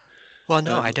fine. Well,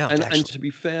 no, I don't. And to be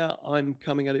fair, I'm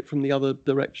coming at it from the other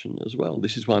direction as well.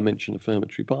 This is why I mentioned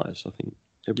affirmatory bias. I think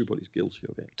everybody's guilty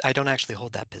of it. I don't actually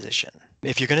hold that position.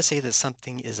 If you're going to say that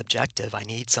something is objective, I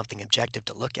need something objective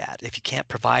to look at. If you can't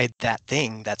provide that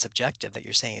thing that's objective, that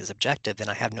you're saying is objective, then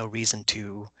I have no reason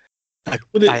to.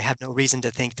 I have no reason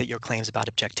to think that your claims about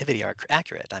objectivity are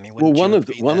accurate. I mean, one of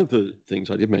the things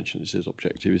I did mention that says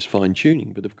objective is fine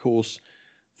tuning, but of course,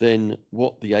 then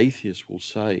what the atheist will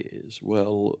say is,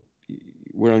 well,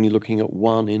 we're only looking at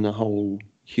one in a whole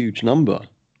huge number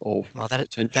of. Well,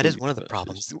 that is one of the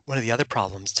problems. One of the other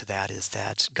problems to that is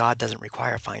that God doesn't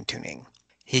require fine tuning.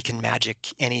 He can magic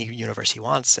any universe he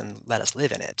wants and let us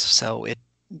live in it. So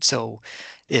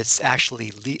it's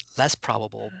actually less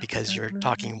probable because you're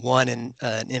talking one in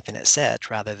an infinite set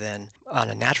rather than on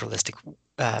a naturalistic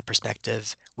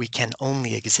perspective, we can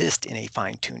only exist in a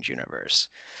fine-tuned universe.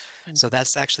 So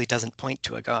that actually doesn't point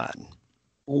to a God.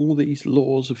 All these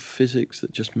laws of physics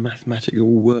that just mathematically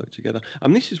all work together.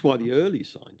 And this is why the early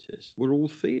scientists were all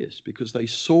theists, because they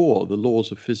saw the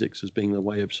laws of physics as being the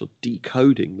way of sort of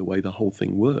decoding the way the whole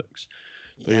thing works.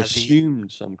 They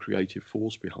assumed some creative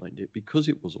force behind it because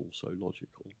it was also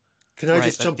logical. Can I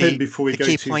just jump in before we go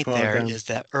too far? The key point there is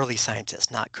that early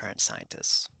scientists, not current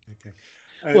scientists. Okay.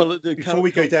 Before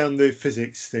we go down the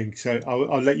physics thing, so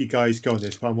I'll let you guys go on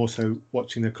this, but I'm also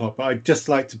watching the clock. But I'd just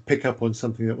like to pick up on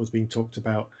something that was being talked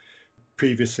about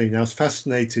previously. And I was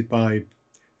fascinated by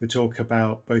the talk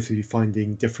about both of you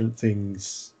finding different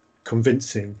things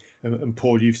convincing. And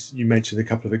Paul, you mentioned a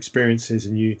couple of experiences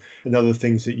and other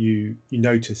things that you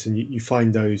notice, and you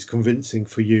find those convincing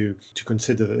for you to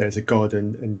consider that there's a God,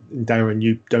 and Darren,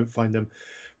 you don't find them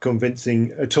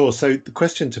convincing at all. So the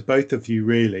question to both of you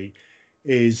really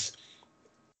is,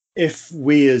 if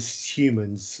we as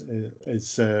humans,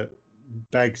 as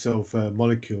bags of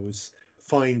molecules,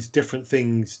 find different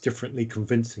things differently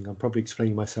convincing, I'm probably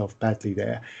explaining myself badly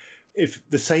there. If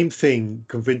the same thing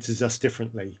convinces us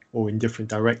differently or in different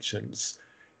directions,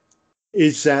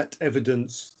 is that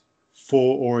evidence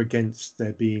for or against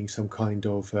there being some kind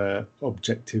of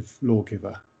objective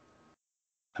lawgiver?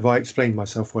 Have I explained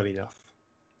myself well enough?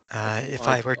 If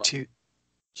I were to...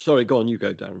 Sorry, go on, you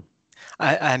go, Darren.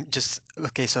 I'm just...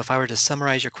 Okay, so if I were to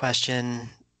summarize your question,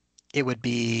 it would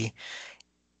be,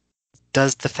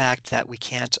 does the fact that we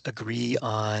can't agree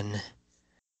on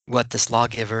what this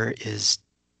lawgiver is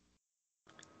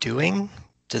doing,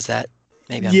 does that...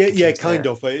 Maybe I'm yeah, kind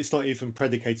there. of, but it's not even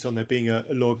predicated on there being a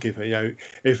lawgiver.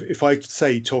 If I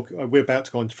say we're about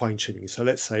to go on to fine tuning, so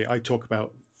let's say I talk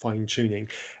about fine tuning,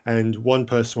 and one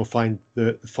person will find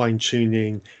the fine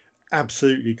tuning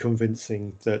absolutely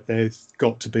convincing that there's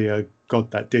got to be a God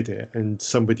that did it, and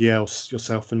somebody else,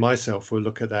 yourself and myself, will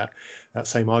look at that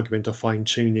same argument of fine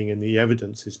tuning and the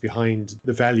evidences behind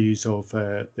the values of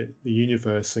the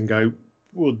universe and go,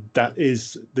 well, that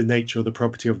is the nature of the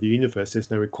property of the universe. There's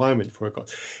no requirement for a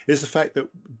God. It's the fact that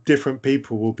different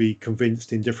people will be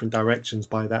convinced in different directions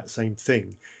by that same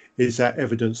thing. Is that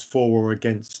evidence for or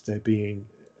against there being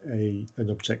an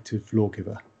objective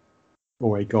lawgiver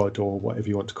or a God or whatever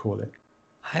you want to call it?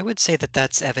 I would say that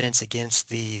that's evidence against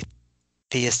the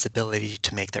theist's ability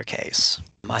to make their case.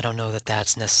 I don't know that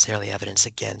that's necessarily evidence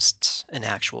against an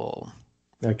actual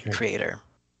creator.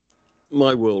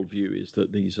 My worldview is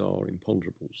that these are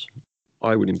imponderables.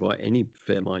 I would invite any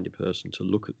fair-minded person to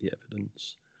look at the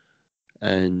evidence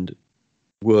and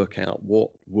work out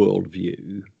what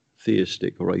worldview,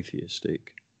 theistic or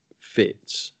atheistic,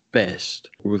 fits best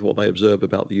with what they observe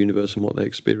about the universe and what they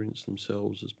experience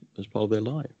themselves as part of their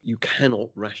life. You cannot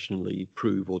rationally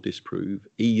prove or disprove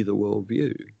either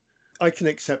worldview. I can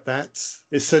accept that.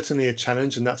 It's certainly a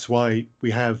challenge, and that's why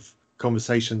we have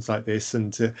conversations like this,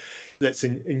 and let's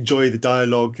enjoy the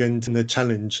dialogue and the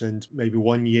challenge. And maybe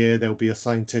one year there'll be a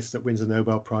scientist that wins a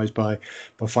Nobel Prize by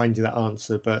finding that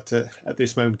answer, but at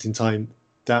this moment in time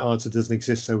that answer doesn't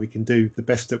exist, so we can do the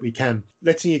best that we can.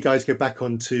 Letting you guys go back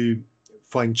onto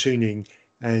fine tuning,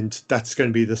 and that's going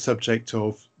to be the subject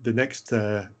of the next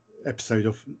episode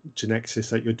of Genexis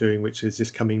that you're doing, which is this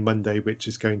coming Monday, which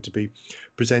is going to be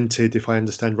presented, if I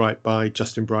understand right, by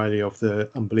Justin Briley of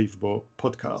the Unbelievable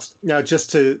podcast. Now,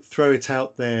 just to throw it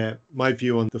out there, my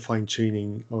view on the fine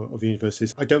tuning of the universe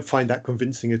is I don't find that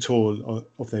convincing at all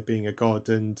of there being a God.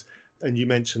 And you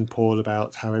mentioned, Paul,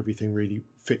 about how everything really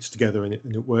fits together and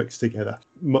it works together.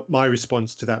 My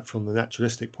response to that from the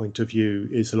naturalistic point of view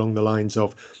is along the lines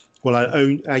of, well,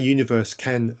 our universe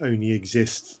can only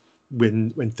exist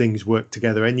when things work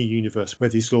together. Any universe where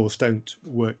these laws don't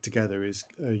work together is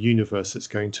a universe that's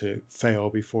going to fail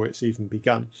before it's even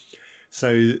begun.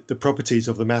 So the properties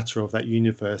of the matter of that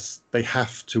universe, they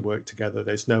have to work together.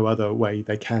 There's no other way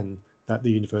that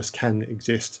the universe can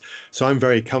exist. So I'm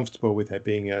very comfortable with there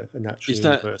being a natural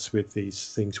universe with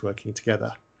these things working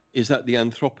together. Is that the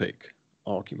anthropic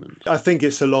argument? I think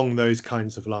it's along those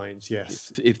kinds of lines,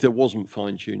 yes. If there wasn't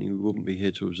fine-tuning, we wouldn't be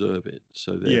here to observe it.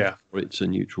 So therefore it's a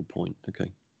neutral point.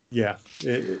 Okay. Yeah,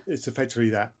 it's effectively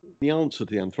that. The answer to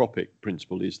the anthropic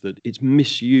principle is that it's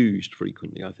misused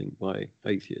frequently, I think, by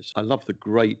atheists. I love the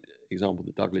great example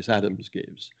that Douglas Adams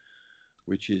gives,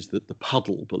 which is that the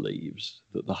puddle believes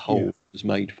that the hole is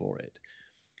made for it.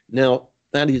 Now,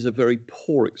 that is a very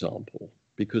poor example,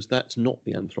 because that's not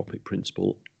the anthropic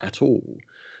principle at all.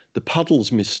 The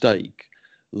puddle's mistake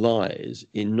lies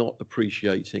in not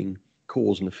appreciating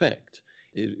cause and effect.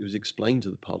 It was explained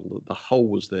to the puddle that the hole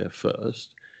was there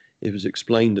first. It was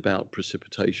explained about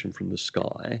precipitation from the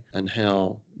sky and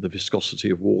how the viscosity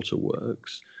of water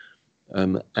works,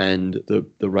 and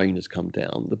the rain has come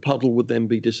down. The puddle would then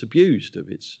be disabused of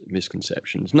its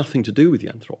misconceptions. Nothing to do with the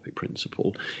anthropic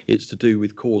principle. It's to do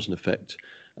with cause and effect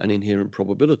and inherent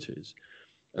probabilities.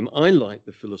 I like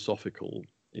the philosophical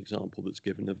example that's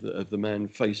given of the man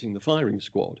facing the firing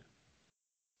squad.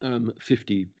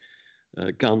 50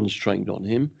 guns trained on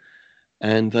him,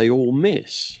 and they all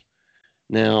miss.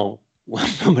 Now,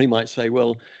 somebody might say,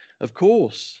 well, of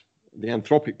course, The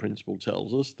anthropic principle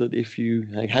tells us that if you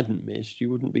hadn't missed, you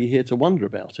wouldn't be here to wonder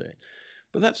about it.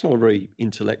 But that's not a very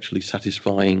intellectually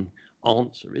satisfying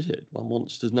answer, is it? One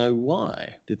wants to know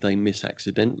why. Did they miss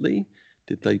accidentally?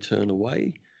 Did they turn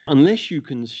away? Unless you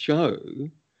can show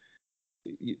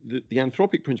that the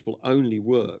anthropic principle only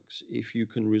works if you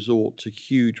can resort to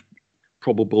huge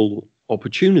probable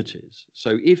opportunities.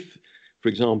 So if, for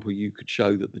example, you could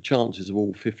show that the chances of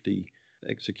all 50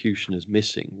 executioners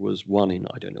missing was 1 in,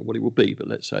 I don't know what it would be, but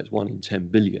let's say it's 1 in 10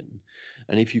 billion.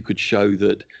 And if you could show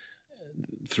that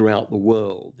throughout the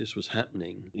world this was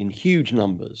happening in huge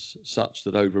numbers, such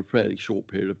that over a fairly short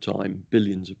period of time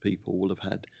billions of people will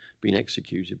have been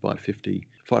executed by 50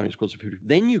 firing squads of 50,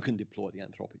 then you can deploy the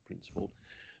anthropic principle.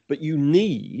 But you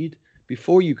need,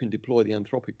 before you can deploy the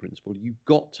anthropic principle, you've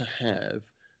got to have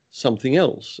something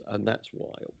else. And that's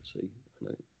why, obviously,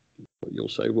 you'll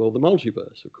say, well, the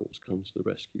multiverse, of course, comes to the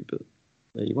rescue. But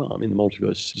there you are. I mean, the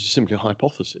multiverse is simply a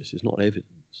hypothesis. It's not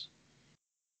evidence.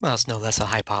 Well, it's no less a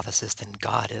hypothesis than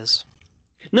God is.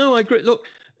 No, I agree. Look,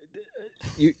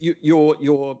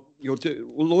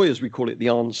 lawyers, we call it the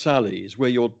Aunt Sally's, where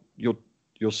you're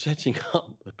setting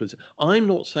up a position. I'm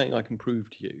not saying I can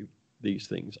prove to you these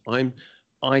things.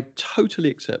 I totally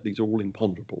accept these are all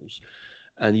imponderables,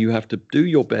 and you have to do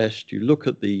your best. You look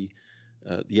at the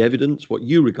evidence, what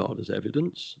you regard as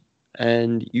evidence,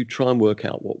 and you try and work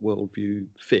out what worldview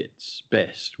fits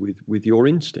best with your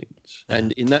instincts.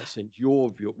 And in that sense,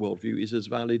 your worldview is as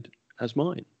valid as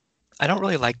mine. I don't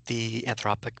really like the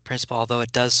anthropic principle, although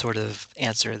it does sort of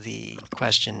answer the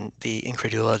question, the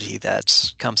incredulity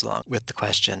that comes along with the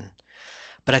question.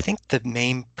 But I think the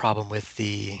main problem with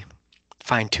the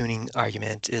fine-tuning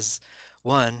argument is,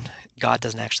 one, God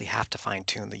doesn't actually have to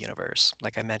fine-tune the universe.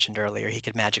 Like I mentioned earlier, he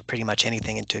could magic pretty much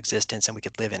anything into existence and we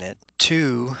could live in it.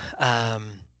 Two,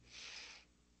 the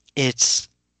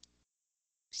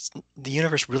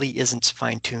universe really isn't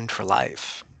fine-tuned for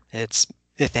life. It's,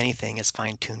 if anything, it's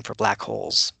fine-tuned for black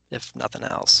holes, if nothing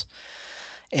else.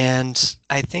 And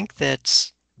I think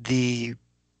that the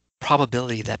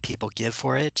probability that people give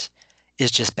for it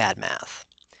is just bad math,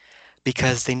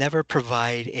 because they never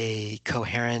provide a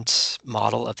coherent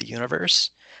model of the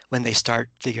universe when they start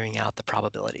figuring out the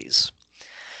probabilities.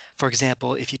 For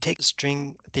example, if you take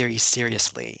string theory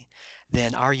seriously,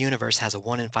 then our universe has a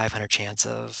 1 in 500 chance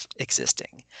of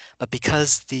existing. But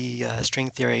because the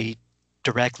string theory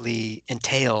directly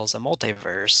entails a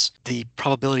multiverse, the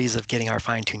probabilities of getting our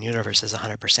fine-tuned universe is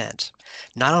 100%.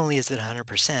 Not only is it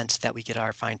 100% that we get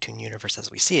our fine-tuned universe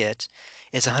as we see it,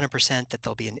 it's 100% that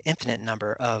there'll be an infinite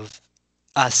number of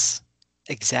us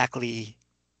exactly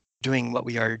doing what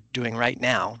we are doing right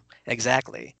now,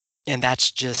 exactly. And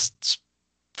that's just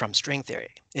from string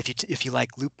theory. If you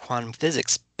like loop quantum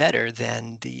physics better,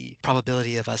 then the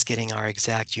probability of us getting our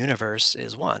exact universe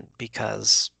is 1,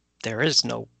 because there is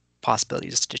no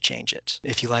possibilities to change it.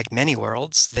 If you like many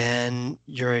worlds, then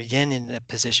you're again in a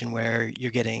position where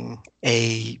you're getting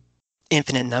a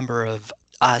infinite number of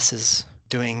us's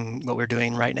doing what we're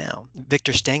doing right now.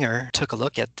 Victor Stenger took a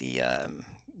look at the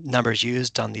numbers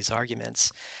used on these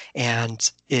arguments,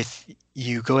 and if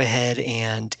you go ahead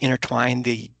and intertwine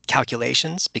the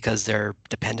calculations because they're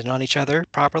dependent on each other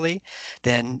properly,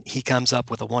 then he comes up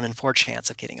with a 1 in 4 chance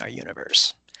of getting our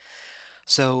universe.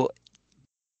 So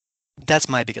that's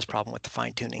my biggest problem with the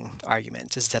fine-tuning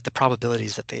argument, is that the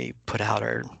probabilities that they put out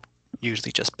are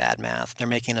usually just bad math. They're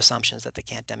making assumptions that they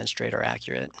can't demonstrate are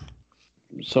accurate.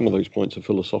 Some of those points are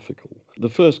philosophical. The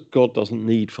first, God doesn't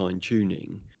need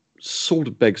fine-tuning, sort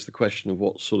of begs the question of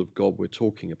what sort of God we're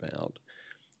talking about.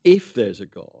 If there's a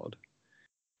God,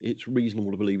 it's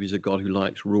reasonable to believe he's a God who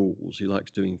likes rules. He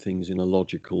likes doing things in a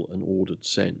logical and ordered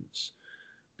sense,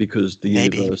 because the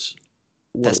universe...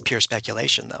 That's pure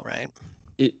speculation, though, right?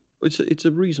 It's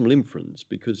a reasonable inference,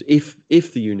 because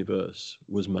if the universe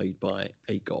was made by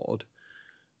a God,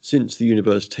 since the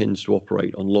universe tends to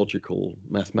operate on logical,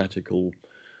 mathematical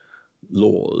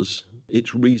laws,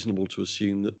 it's reasonable to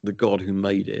assume that the God who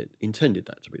made it intended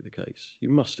that to be the case. You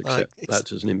must accept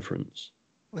that as an inference.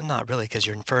 Well, not really, because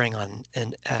you're inferring on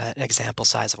an example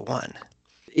size of 1.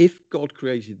 If God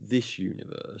created this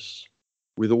universe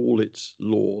with all its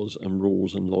laws and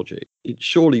rules and logic, it's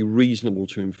surely reasonable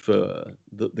to infer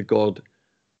that the God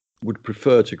would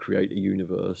prefer to create a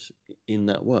universe in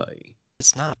that way.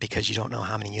 It's not, because you don't know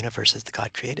how many universes the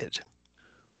God created.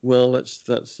 Well, that's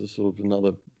the sort of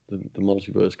another, the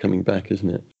multiverse coming back, isn't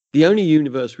it? The only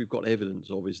universe we've got evidence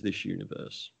of is this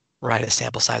universe. Right, a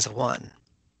sample size of 1.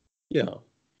 Yeah.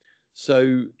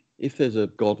 So if there's a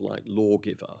godlike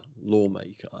lawgiver,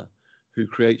 lawmaker, who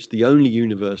creates the only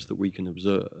universe that we can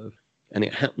observe, and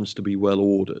it happens to be well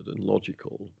ordered and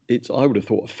logical, it's, I would have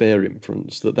thought, a fair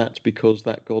inference that that's because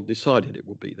that God decided it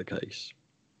would be the case.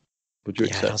 Would you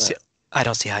accept that? I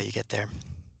don't see how you get there.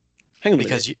 Hang on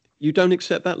because a minute. You don't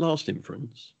accept that last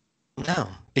inference? No,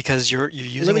 because you're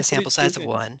using a sample size of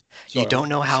one. Sorry, you don't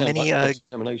know how many.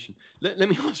 Examination. Let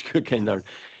me ask you again, Darren.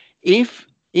 If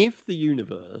the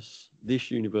universe, this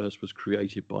universe, was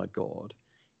created by God,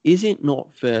 is it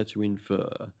not fair to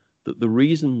infer that the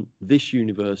reason this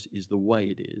universe is the way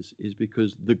it is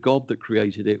because the God that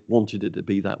created it wanted it to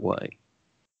be that way?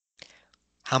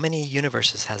 How many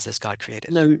universes has this God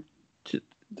created? No,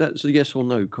 that's a yes or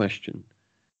no question.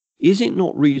 Is it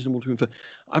not reasonable to infer?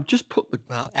 I've just put the...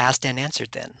 Well, asked and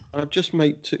answered then. I've just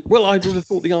made two... Well, I would have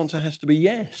thought the answer has to be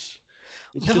yes.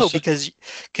 No, because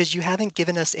you haven't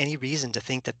given us any reason to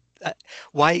think that...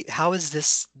 why? How is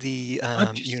this the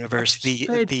universe,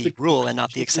 the rule and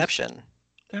not the exception?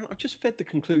 I've just fed the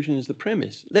conclusion as the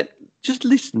premise. Just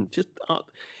listen.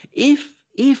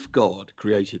 If God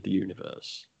created the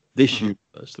universe, this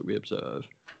universe that we observe,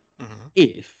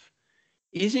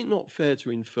 is it not fair to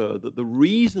infer that the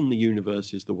reason the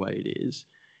universe is the way it is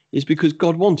because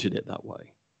God wanted it that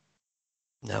way?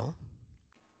 No.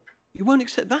 You won't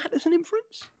accept that as an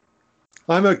inference?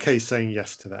 I'm okay saying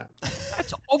yes to that.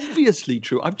 That's obviously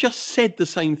true. I've just said the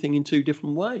same thing in two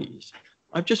different ways.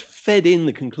 I've just fed in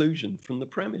the conclusion from the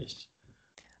premise.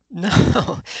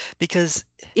 No, because...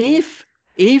 If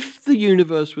the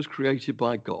universe was created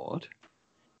by God...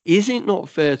 is it not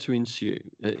fair to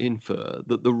infer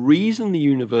that the reason the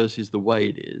universe is the way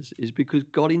it is because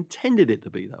God intended it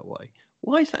to be that way?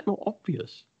 Why is that not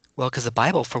obvious? Well, because the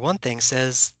Bible, for one thing,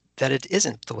 says that it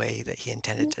isn't the way that he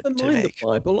intended to make. The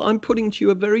Bible, I'm putting to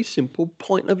you a very simple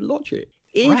point of logic.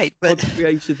 If God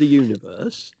created the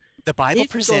universe... The Bible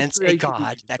presents a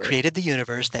God that created the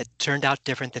universe that turned out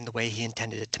different than the way he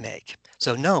intended it to make.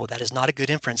 So no, that is not a good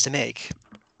inference to make.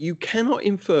 You cannot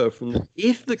infer from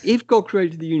if God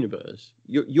created the universe,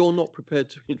 you're not prepared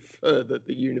to infer that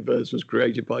the universe was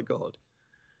created by God.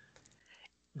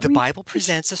 The Bible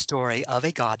presents a story of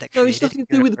a God that created nothing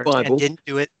to do with the Bible. And didn't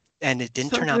do it, and it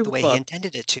didn't turn out the way he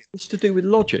intended it to. It's to do with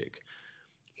logic.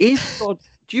 If God,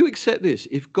 do you accept this?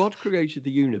 If God created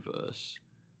the universe,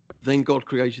 then God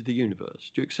created the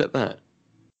universe. Do you accept that?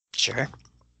 Sure.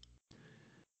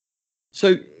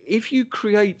 So if you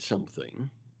create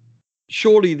something,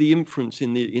 surely the inference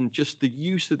in just the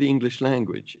use of the English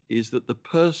language is that the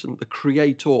person, the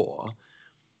creator,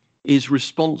 is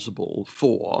responsible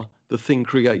for the thing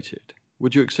created.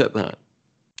 Would you accept that?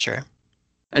 Sure.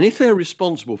 And if they're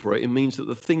responsible for it, it means that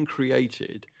the thing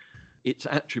created, its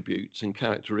attributes and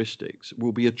characteristics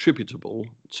will be attributable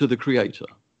to the creator.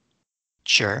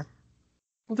 Sure.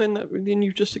 Well, then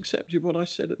you've just accepted what I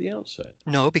said at the outset.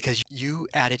 No, because you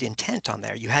added intent on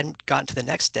there. You hadn't gotten to the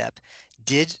next step.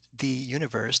 Did the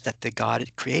universe that the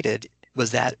God created,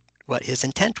 was that what his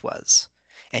intent was?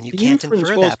 And you can't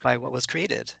infer that by what was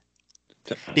created.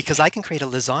 Because I can create a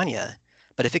lasagna,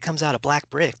 but if it comes out a black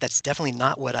brick, that's definitely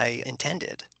not what I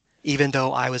intended, even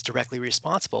though I was directly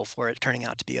responsible for it turning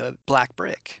out to be a black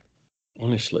brick.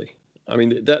 Honestly. I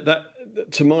mean, that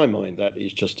to my mind, that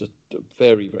is just a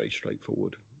very, very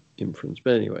straightforward inference.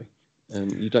 But anyway,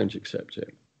 you don't accept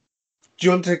it. Do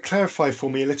you want to clarify for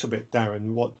me a little bit,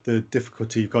 Darren, what the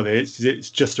difficulty you've got is?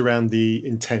 It's just around the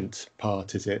intent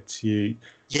part, is it?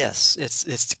 Yes,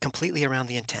 it's completely around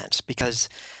the intent, because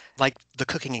like the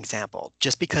cooking example,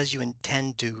 just because you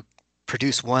intend to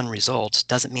produce one result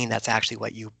doesn't mean that's actually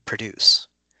what you produce.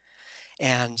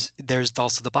 And there's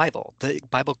also the Bible. The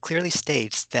Bible clearly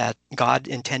states that God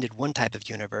intended one type of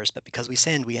universe, but because we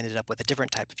sinned, we ended up with a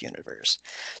different type of universe.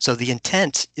 So the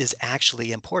intent is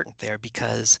actually important there,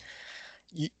 because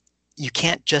you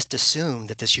can't just assume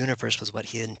that this universe was what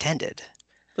he intended.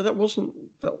 But that wasn't...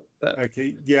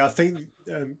 Okay, yeah, I think...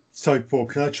 sorry, Paul,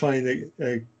 can I try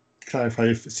and clarify?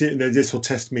 This will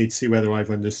test me to see whether I've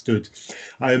understood.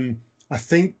 I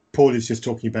think Paul is just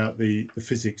talking about the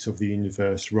physics of the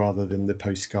universe rather than the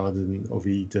post-Garden of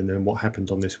Eden and what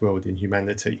happened on this world in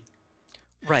humanity.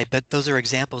 Right, but those are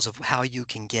examples of how you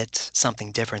can get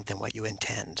something different than what you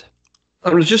intend.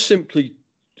 I was just simply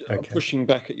pushing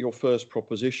back at your first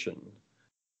proposition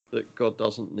that God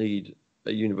doesn't need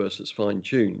a universe that's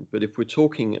fine-tuned. But if we're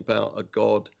talking about a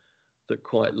God that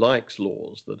quite likes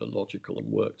laws that are logical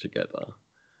and work together...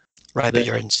 Right, but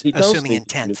you're assuming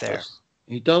intent there.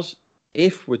 He does...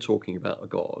 If we're talking about a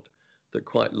God that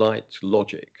quite likes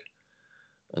logic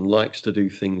and likes to do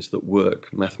things that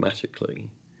work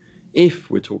mathematically, if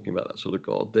we're talking about that sort of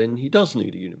God, then he does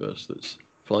need a universe that's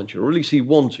fine-tuned, or at least he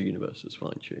wants a universe that's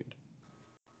fine-tuned.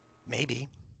 Maybe.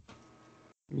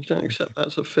 You don't accept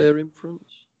that's a fair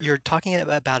inference? you're talking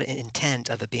about an intent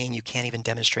of a being you can't even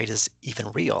demonstrate is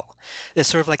even real. It's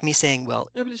sort of like me saying, well,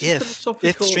 No, but it's a if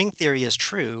philosophical. string theory is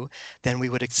true, then we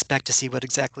would expect to see what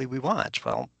exactly we want.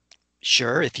 Well,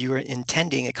 sure, if you were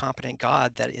intending a competent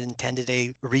God that intended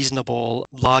a reasonable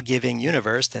law-giving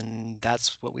universe, then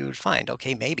that's what we would find.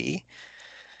 Okay, maybe.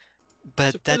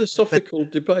 It's a But philosophical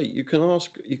debate. You can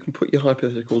put your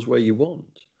hypotheticals where you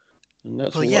want, and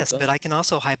that's well, all I've yes, done. but I can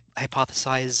also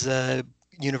hypothesize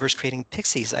universe creating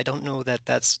pixies. I don't know that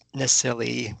that's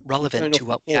necessarily relevant to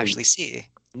what we actually see.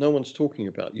 No one's talking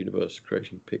about universe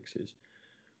creation pixies.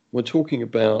 We're talking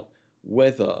about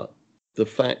whether the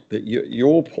fact that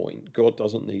your point, God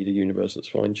doesn't need a universe that's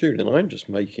fine-tuned, and I'm just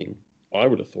making, I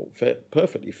would have thought,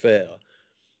 perfectly fair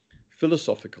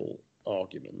philosophical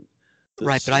argument.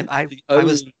 Right, but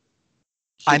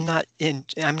I'm not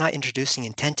introducing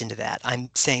intent into that.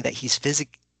 I'm saying that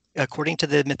according to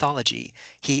the mythology,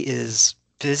 he is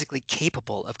physically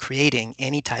capable of creating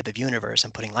any type of universe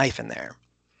and putting life in there.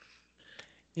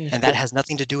 Yes, and that has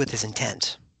nothing to do with his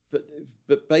intent.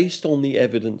 But based on the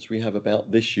evidence we have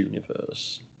about this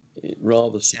universe, it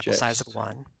rather suggests... Sample size of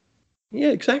 1. Yeah,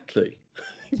 exactly.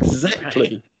 Exactly.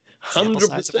 Right. 100%. Sample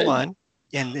size of 1.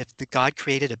 And if the God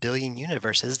created a billion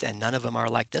universes and none of them are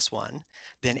like this one,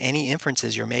 then any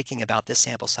inferences you're making about this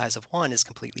sample size of 1 is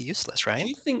completely useless, right? Do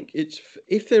you think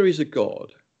if there is a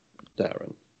God,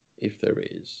 Darren, if there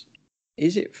is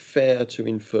it fair to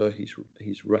infer he,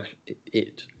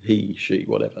 she,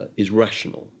 whatever, is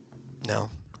rational? No.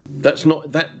 That's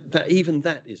not even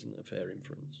that isn't a fair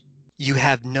inference. You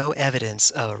have no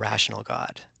evidence of a rational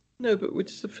God. No, but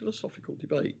it's a philosophical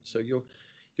debate. So you're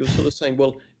sort of saying,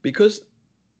 well, because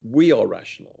we are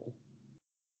rational.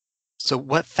 So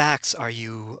what facts are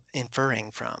you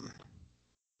inferring from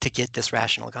to get this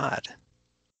rational God?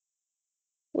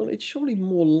 Well, it's surely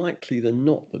more likely than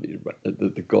not that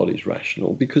the God is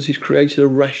rational because he's created a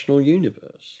rational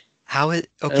universe. How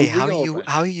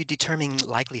are you determining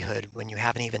likelihood when you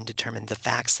haven't even determined the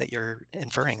facts that you're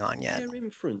inferring on yet? Fair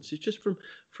inference. It's just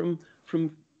from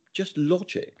just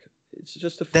logic. It's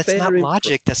just a That's fair not inference.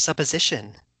 Logic, that's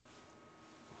supposition.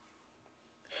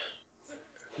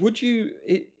 Would you,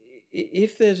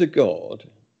 if there's a God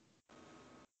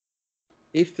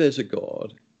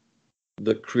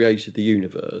that created the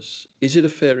universe, is it a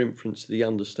fair inference that he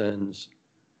understands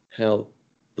how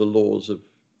the laws of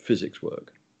physics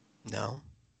work? No.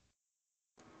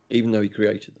 Even though he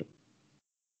created them?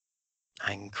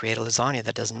 I can create a lasagna.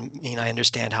 That doesn't mean I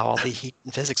understand how all the heat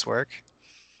and physics work.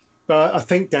 But I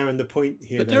think, Darren, the point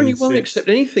here... But Darren, you won't accept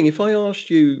anything. If I asked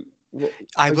you...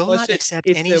 I will not accept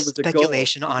any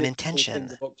speculation on intention.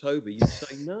 Of October, you'd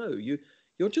say no.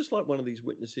 You're just like one of these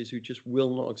witnesses who just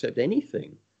will not accept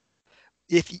anything.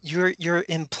 If you're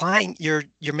implying you're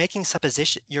making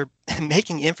supposition, you're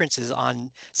making inferences on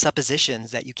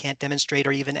suppositions that you can't demonstrate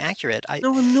or even accurate.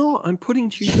 No, I'm not. I'm putting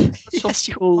to you yes,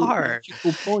 you are.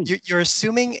 You're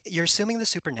assuming the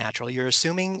supernatural. You're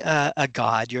assuming a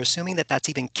God. You're assuming that that's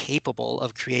even capable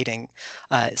of creating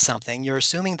something. You're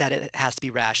assuming that it has to be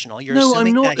rational. You're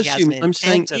assuming that he has an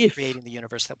intent of creating the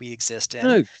universe that we exist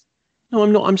in. No,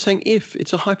 I'm not. I'm saying if.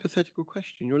 It's a hypothetical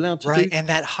question. You're allowed to do... Right, and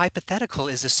that hypothetical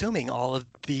is assuming all of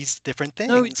these different things.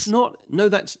 No, it's not. No,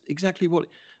 that's exactly what...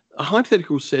 A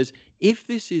hypothetical says, if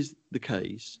this is the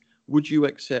case, would you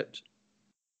accept...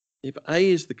 If A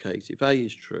is the case, if A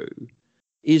is true,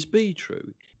 is B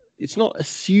true? It's not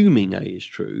assuming A is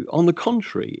true. On the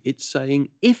contrary, it's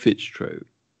saying if it's true.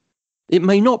 It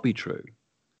may not be true.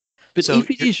 But so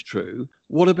if it is true,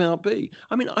 what about B?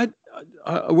 I mean, I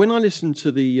when I listened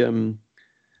to the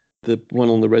one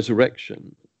on the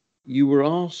resurrection, you were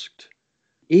asked,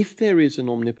 if there is an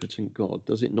omnipotent God,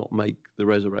 does it not make the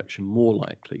resurrection more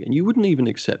likely? And you wouldn't even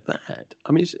accept that.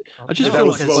 I mean, that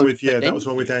was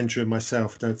one with Andrew and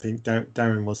myself. I don't think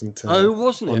Darren wasn't.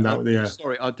 Wasn't it? That,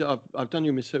 sorry, I've done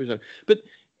you a misservice. But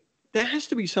there has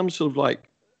to be some sort of like,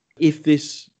 if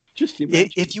this. Just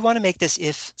imagine. If you want to make this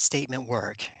if statement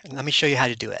work, let me show you how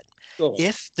to do it. Sure.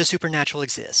 If the supernatural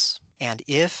exists, and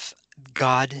if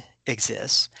God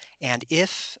exists, and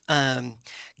if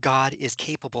God is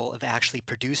capable of actually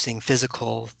producing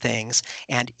physical things,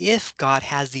 and if God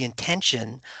has the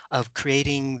intention of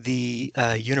creating the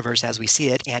universe as we see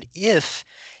it, and if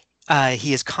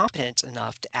he is competent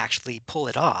enough to actually pull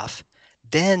it off,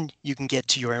 then you can get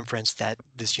to your inference that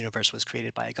this universe was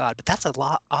created by a God. But that's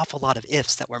awful lot of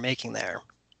ifs that we're making there.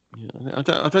 Yeah, I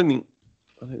don't think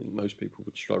most people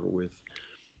would struggle with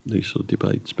these sort of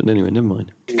debates. But anyway, never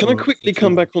mind. Can I quickly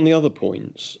come back on the other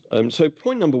points? So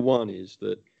point number one is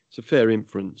that it's a fair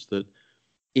inference that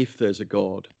if there's a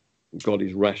God, God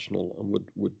is rational and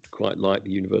would quite like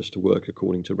the universe to work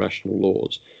according to rational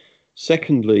laws.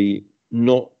 Secondly,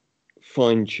 not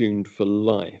fine-tuned for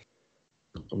life.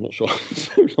 I'm not sure,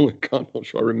 so long ago, I'm not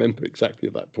sure I remember exactly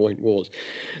what that point was.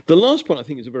 The last point I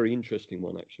think is a very interesting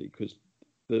one, actually, because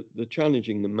the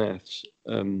challenging the maths,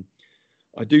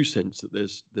 I do sense that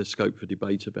there's scope for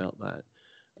debate about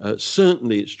that.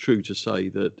 Certainly it's true to say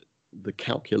that the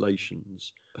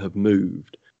calculations have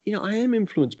moved. I am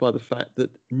influenced by the fact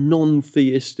that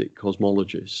non-theistic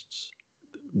cosmologists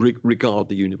regard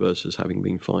the universe as having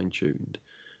been fine-tuned.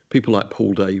 People like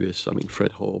Paul Davies,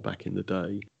 Fred Hoyle back in the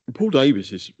day. Paul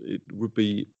Davies it would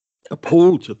be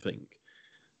appalled to think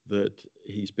that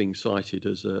he's being cited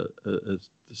as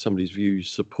somebody's views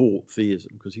support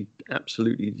theism, because he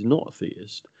absolutely is not a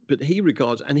theist. But he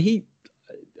regards, and he's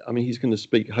going to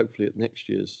speak hopefully at next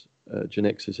year's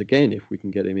Genexis again if we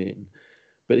can get him in.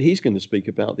 But he's going to speak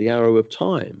about the arrow of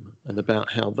time and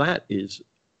about how that is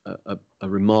a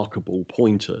remarkable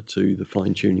pointer to the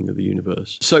fine-tuning of the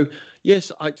universe. So,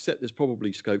 yes, I accept there's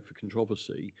probably scope for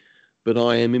controversy, but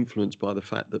I am influenced by the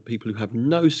fact that people who have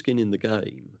no skin in the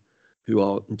game, who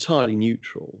are entirely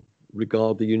neutral,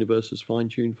 regard the universe as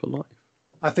fine-tuned for life.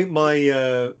 I think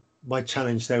my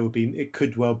challenge there would be, it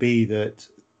could well be that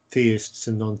theists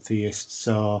and non-theists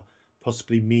are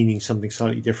possibly meaning something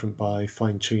slightly different by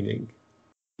fine-tuning.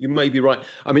 You may be right.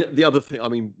 The other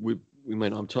thing, we may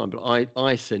not have time, but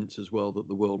I sense as well that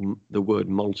the word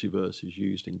multiverse is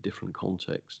used in different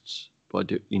contexts by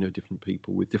different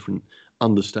people with different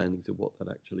understandings of what that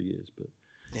actually is. But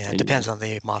it depends on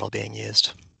the model being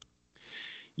used.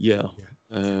 Yeah.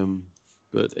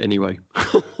 But anyway,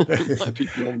 might be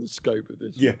beyond the scope of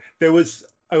this. Yeah,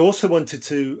 I also wanted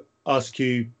to ask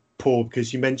you, Paul,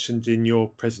 because you mentioned in your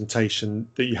presentation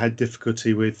that you had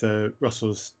difficulty with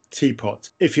Russell's teapot.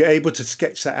 If you're able to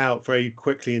sketch that out very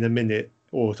quickly in a minute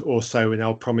or so, and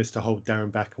I'll promise to hold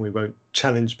Darren back and we won't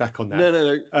challenge back on that.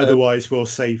 No. Otherwise, we'll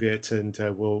save it and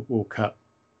we'll cut.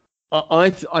 I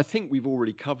think we've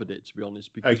already covered it, to be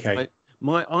honest. Because okay.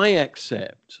 I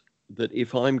accept that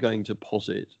if I'm going to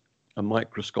posit a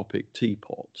microscopic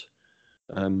teapot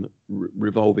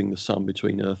revolving the sun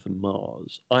between Earth and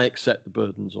Mars, I accept the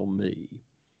burdens on me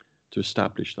to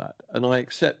establish that. And I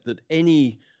accept that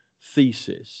any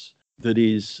thesis that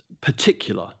is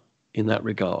particular in that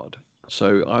regard,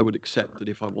 so I would accept that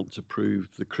if I want to prove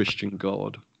the Christian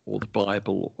God or the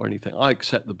Bible or anything, I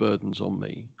accept the burdens on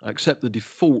me. I accept the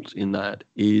default in that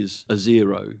is a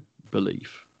zero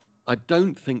belief. I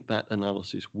don't think that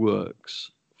analysis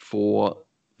works for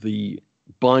the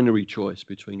binary choice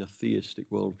between a theistic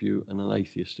worldview and an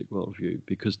atheistic worldview,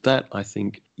 because that, I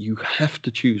think, you have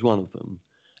to choose one of them,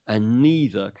 and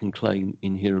neither can claim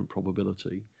inherent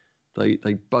probability. They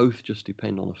both just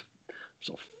depend on a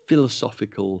sort of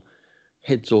philosophical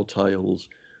heads or tails,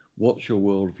 what's your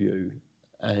worldview?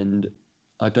 And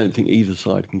I don't think either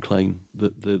side can claim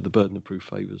that the burden of proof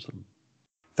favours them.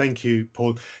 Thank you,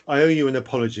 Paul. I owe you an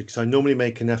apology because I normally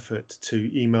make an effort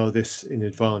to email this in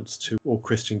advance to all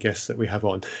Christian guests that we have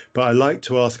on. But I like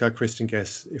to ask our Christian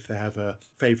guests if they have a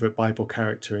favourite Bible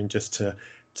character, and just to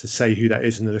say who that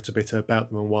is and a little bit about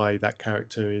them and why that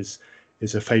character is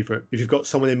a favourite. If you've got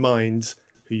someone in mind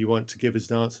who you want to give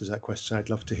as an answer to that question, I'd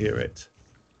love to hear it.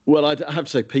 Well, I'd have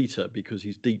to say Peter, because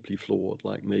he's deeply flawed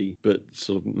like me, but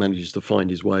sort of manages to find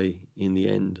his way in the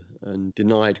end and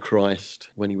denied Christ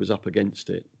when he was up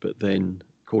against it, but then,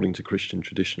 according to Christian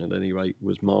tradition at any rate,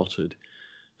 was martyred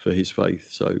for his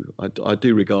faith. So I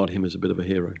do regard him as a bit of a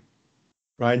hero.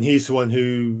 Right, and he's the one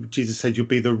who Jesus said, "You'll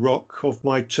be the rock of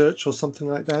my church," or something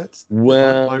like that.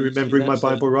 Well, am I remembering my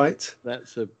Bible right?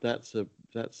 That's a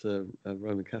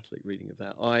Roman Catholic reading of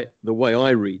that. The way I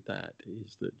read that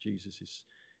is that Jesus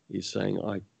is saying,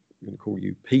 "I'm going to call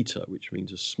you Peter," which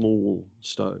means a small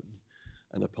stone,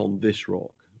 and upon this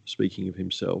rock, speaking of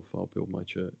himself, I'll build my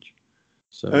church.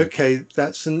 So, okay,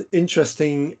 that's an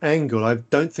interesting angle. I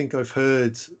don't think I've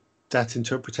heard that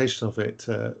interpretation of it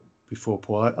before,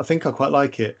 Paul. I think I quite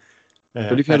like it.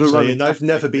 But if you had a Roman and I've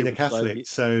never been a Catholic,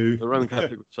 so the Roman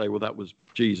Catholic would say, "Well, that was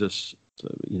Jesus,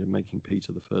 making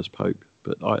Peter the first pope."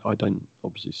 But I don't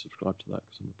obviously subscribe to that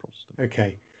because I'm a Protestant.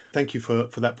 Okay, thank you for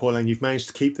that, Paul. And you've managed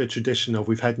to keep the tradition of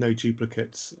we've had no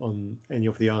duplicates on any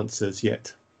of the answers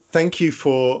yet. Thank you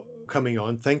for coming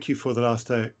on. Thank you for the last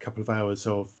couple of hours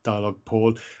of dialogue,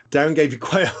 Paul. Darren gave you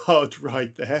quite a hard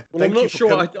ride there. Well, I'm not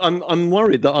sure. I'm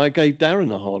worried that I gave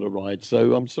Darren a harder ride,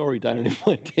 so I'm sorry, Darren, if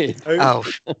I did. Oh,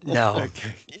 no.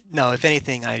 Okay. No, if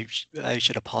anything, I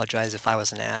should apologize if I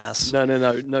was an ass.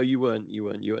 No, you weren't.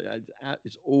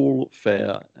 It's all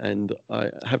fair, and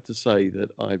I have to say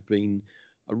that I've been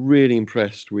really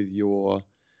impressed with your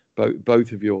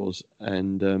both of yours,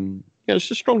 and it's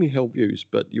just strongly held views,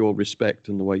 but your respect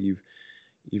and the way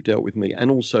you've dealt with me, and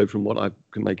also from what I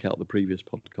can make out the previous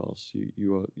podcasts,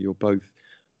 you're both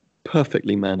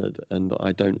perfectly mannered, and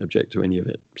I don't object to any of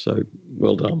it. So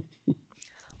well done.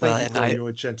 Thank you, you're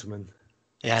a gentleman.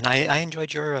 Yeah, and I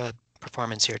enjoyed your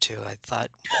performance here too. I thought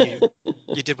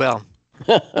you did well.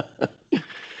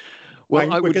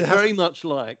 Well, I would very much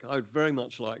like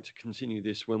to continue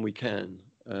this when we can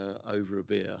over a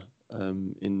beer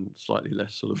in slightly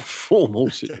less sort of formal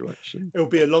situation. It'll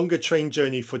be a longer train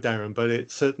journey for Darren, but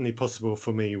it's certainly possible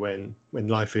for me when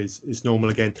life is normal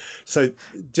again. So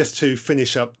just to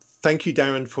finish up, thank you,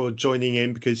 Darren, for joining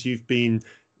in, because you've been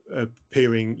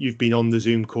you've been on the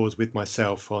Zoom calls with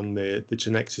myself on the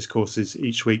Genexis courses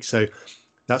each week. So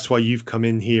that's why you've come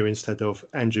in here instead of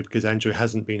Andrew, because Andrew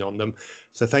hasn't been on them.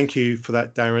 So thank you for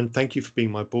that, Darren. Thank you for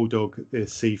being my bulldog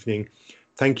this evening.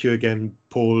 Thank you again,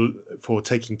 Paul, for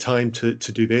taking time to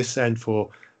do this and for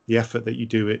the effort that you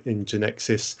do in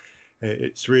Genexis.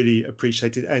 It's really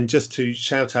appreciated. And just to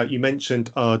shout out, you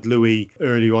mentioned Ard Louis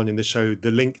earlier on in the show.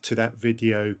 The link to that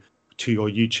video to your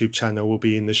YouTube channel will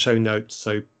be in the show notes.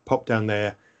 So pop down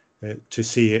there to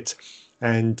see it,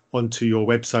 and onto your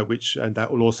website, and that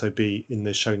will also be in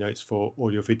the show notes for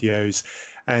all your videos.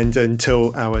 And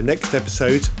until our next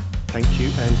episode, thank you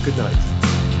and good night.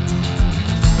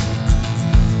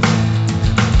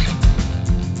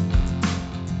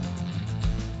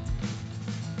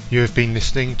 You have been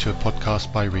listening to a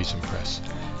podcast by Reason Press.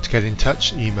 To get in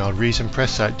touch, email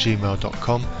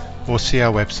reasonpress@gmail.com or see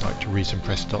our website,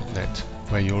 reasonpress.net,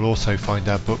 where you'll also find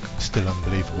our book, Still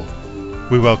Unbelievable.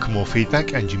 We welcome all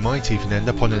feedback, and you might even end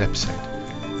up on an episode.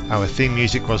 Our theme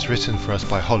music was written for us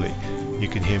by Holly. You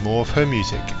can hear more of her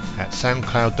music at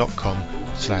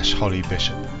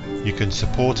soundcloud.com/hollybishop. You can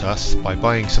support us by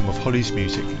buying some of Holly's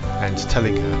music and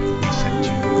telling her we sent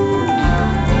you.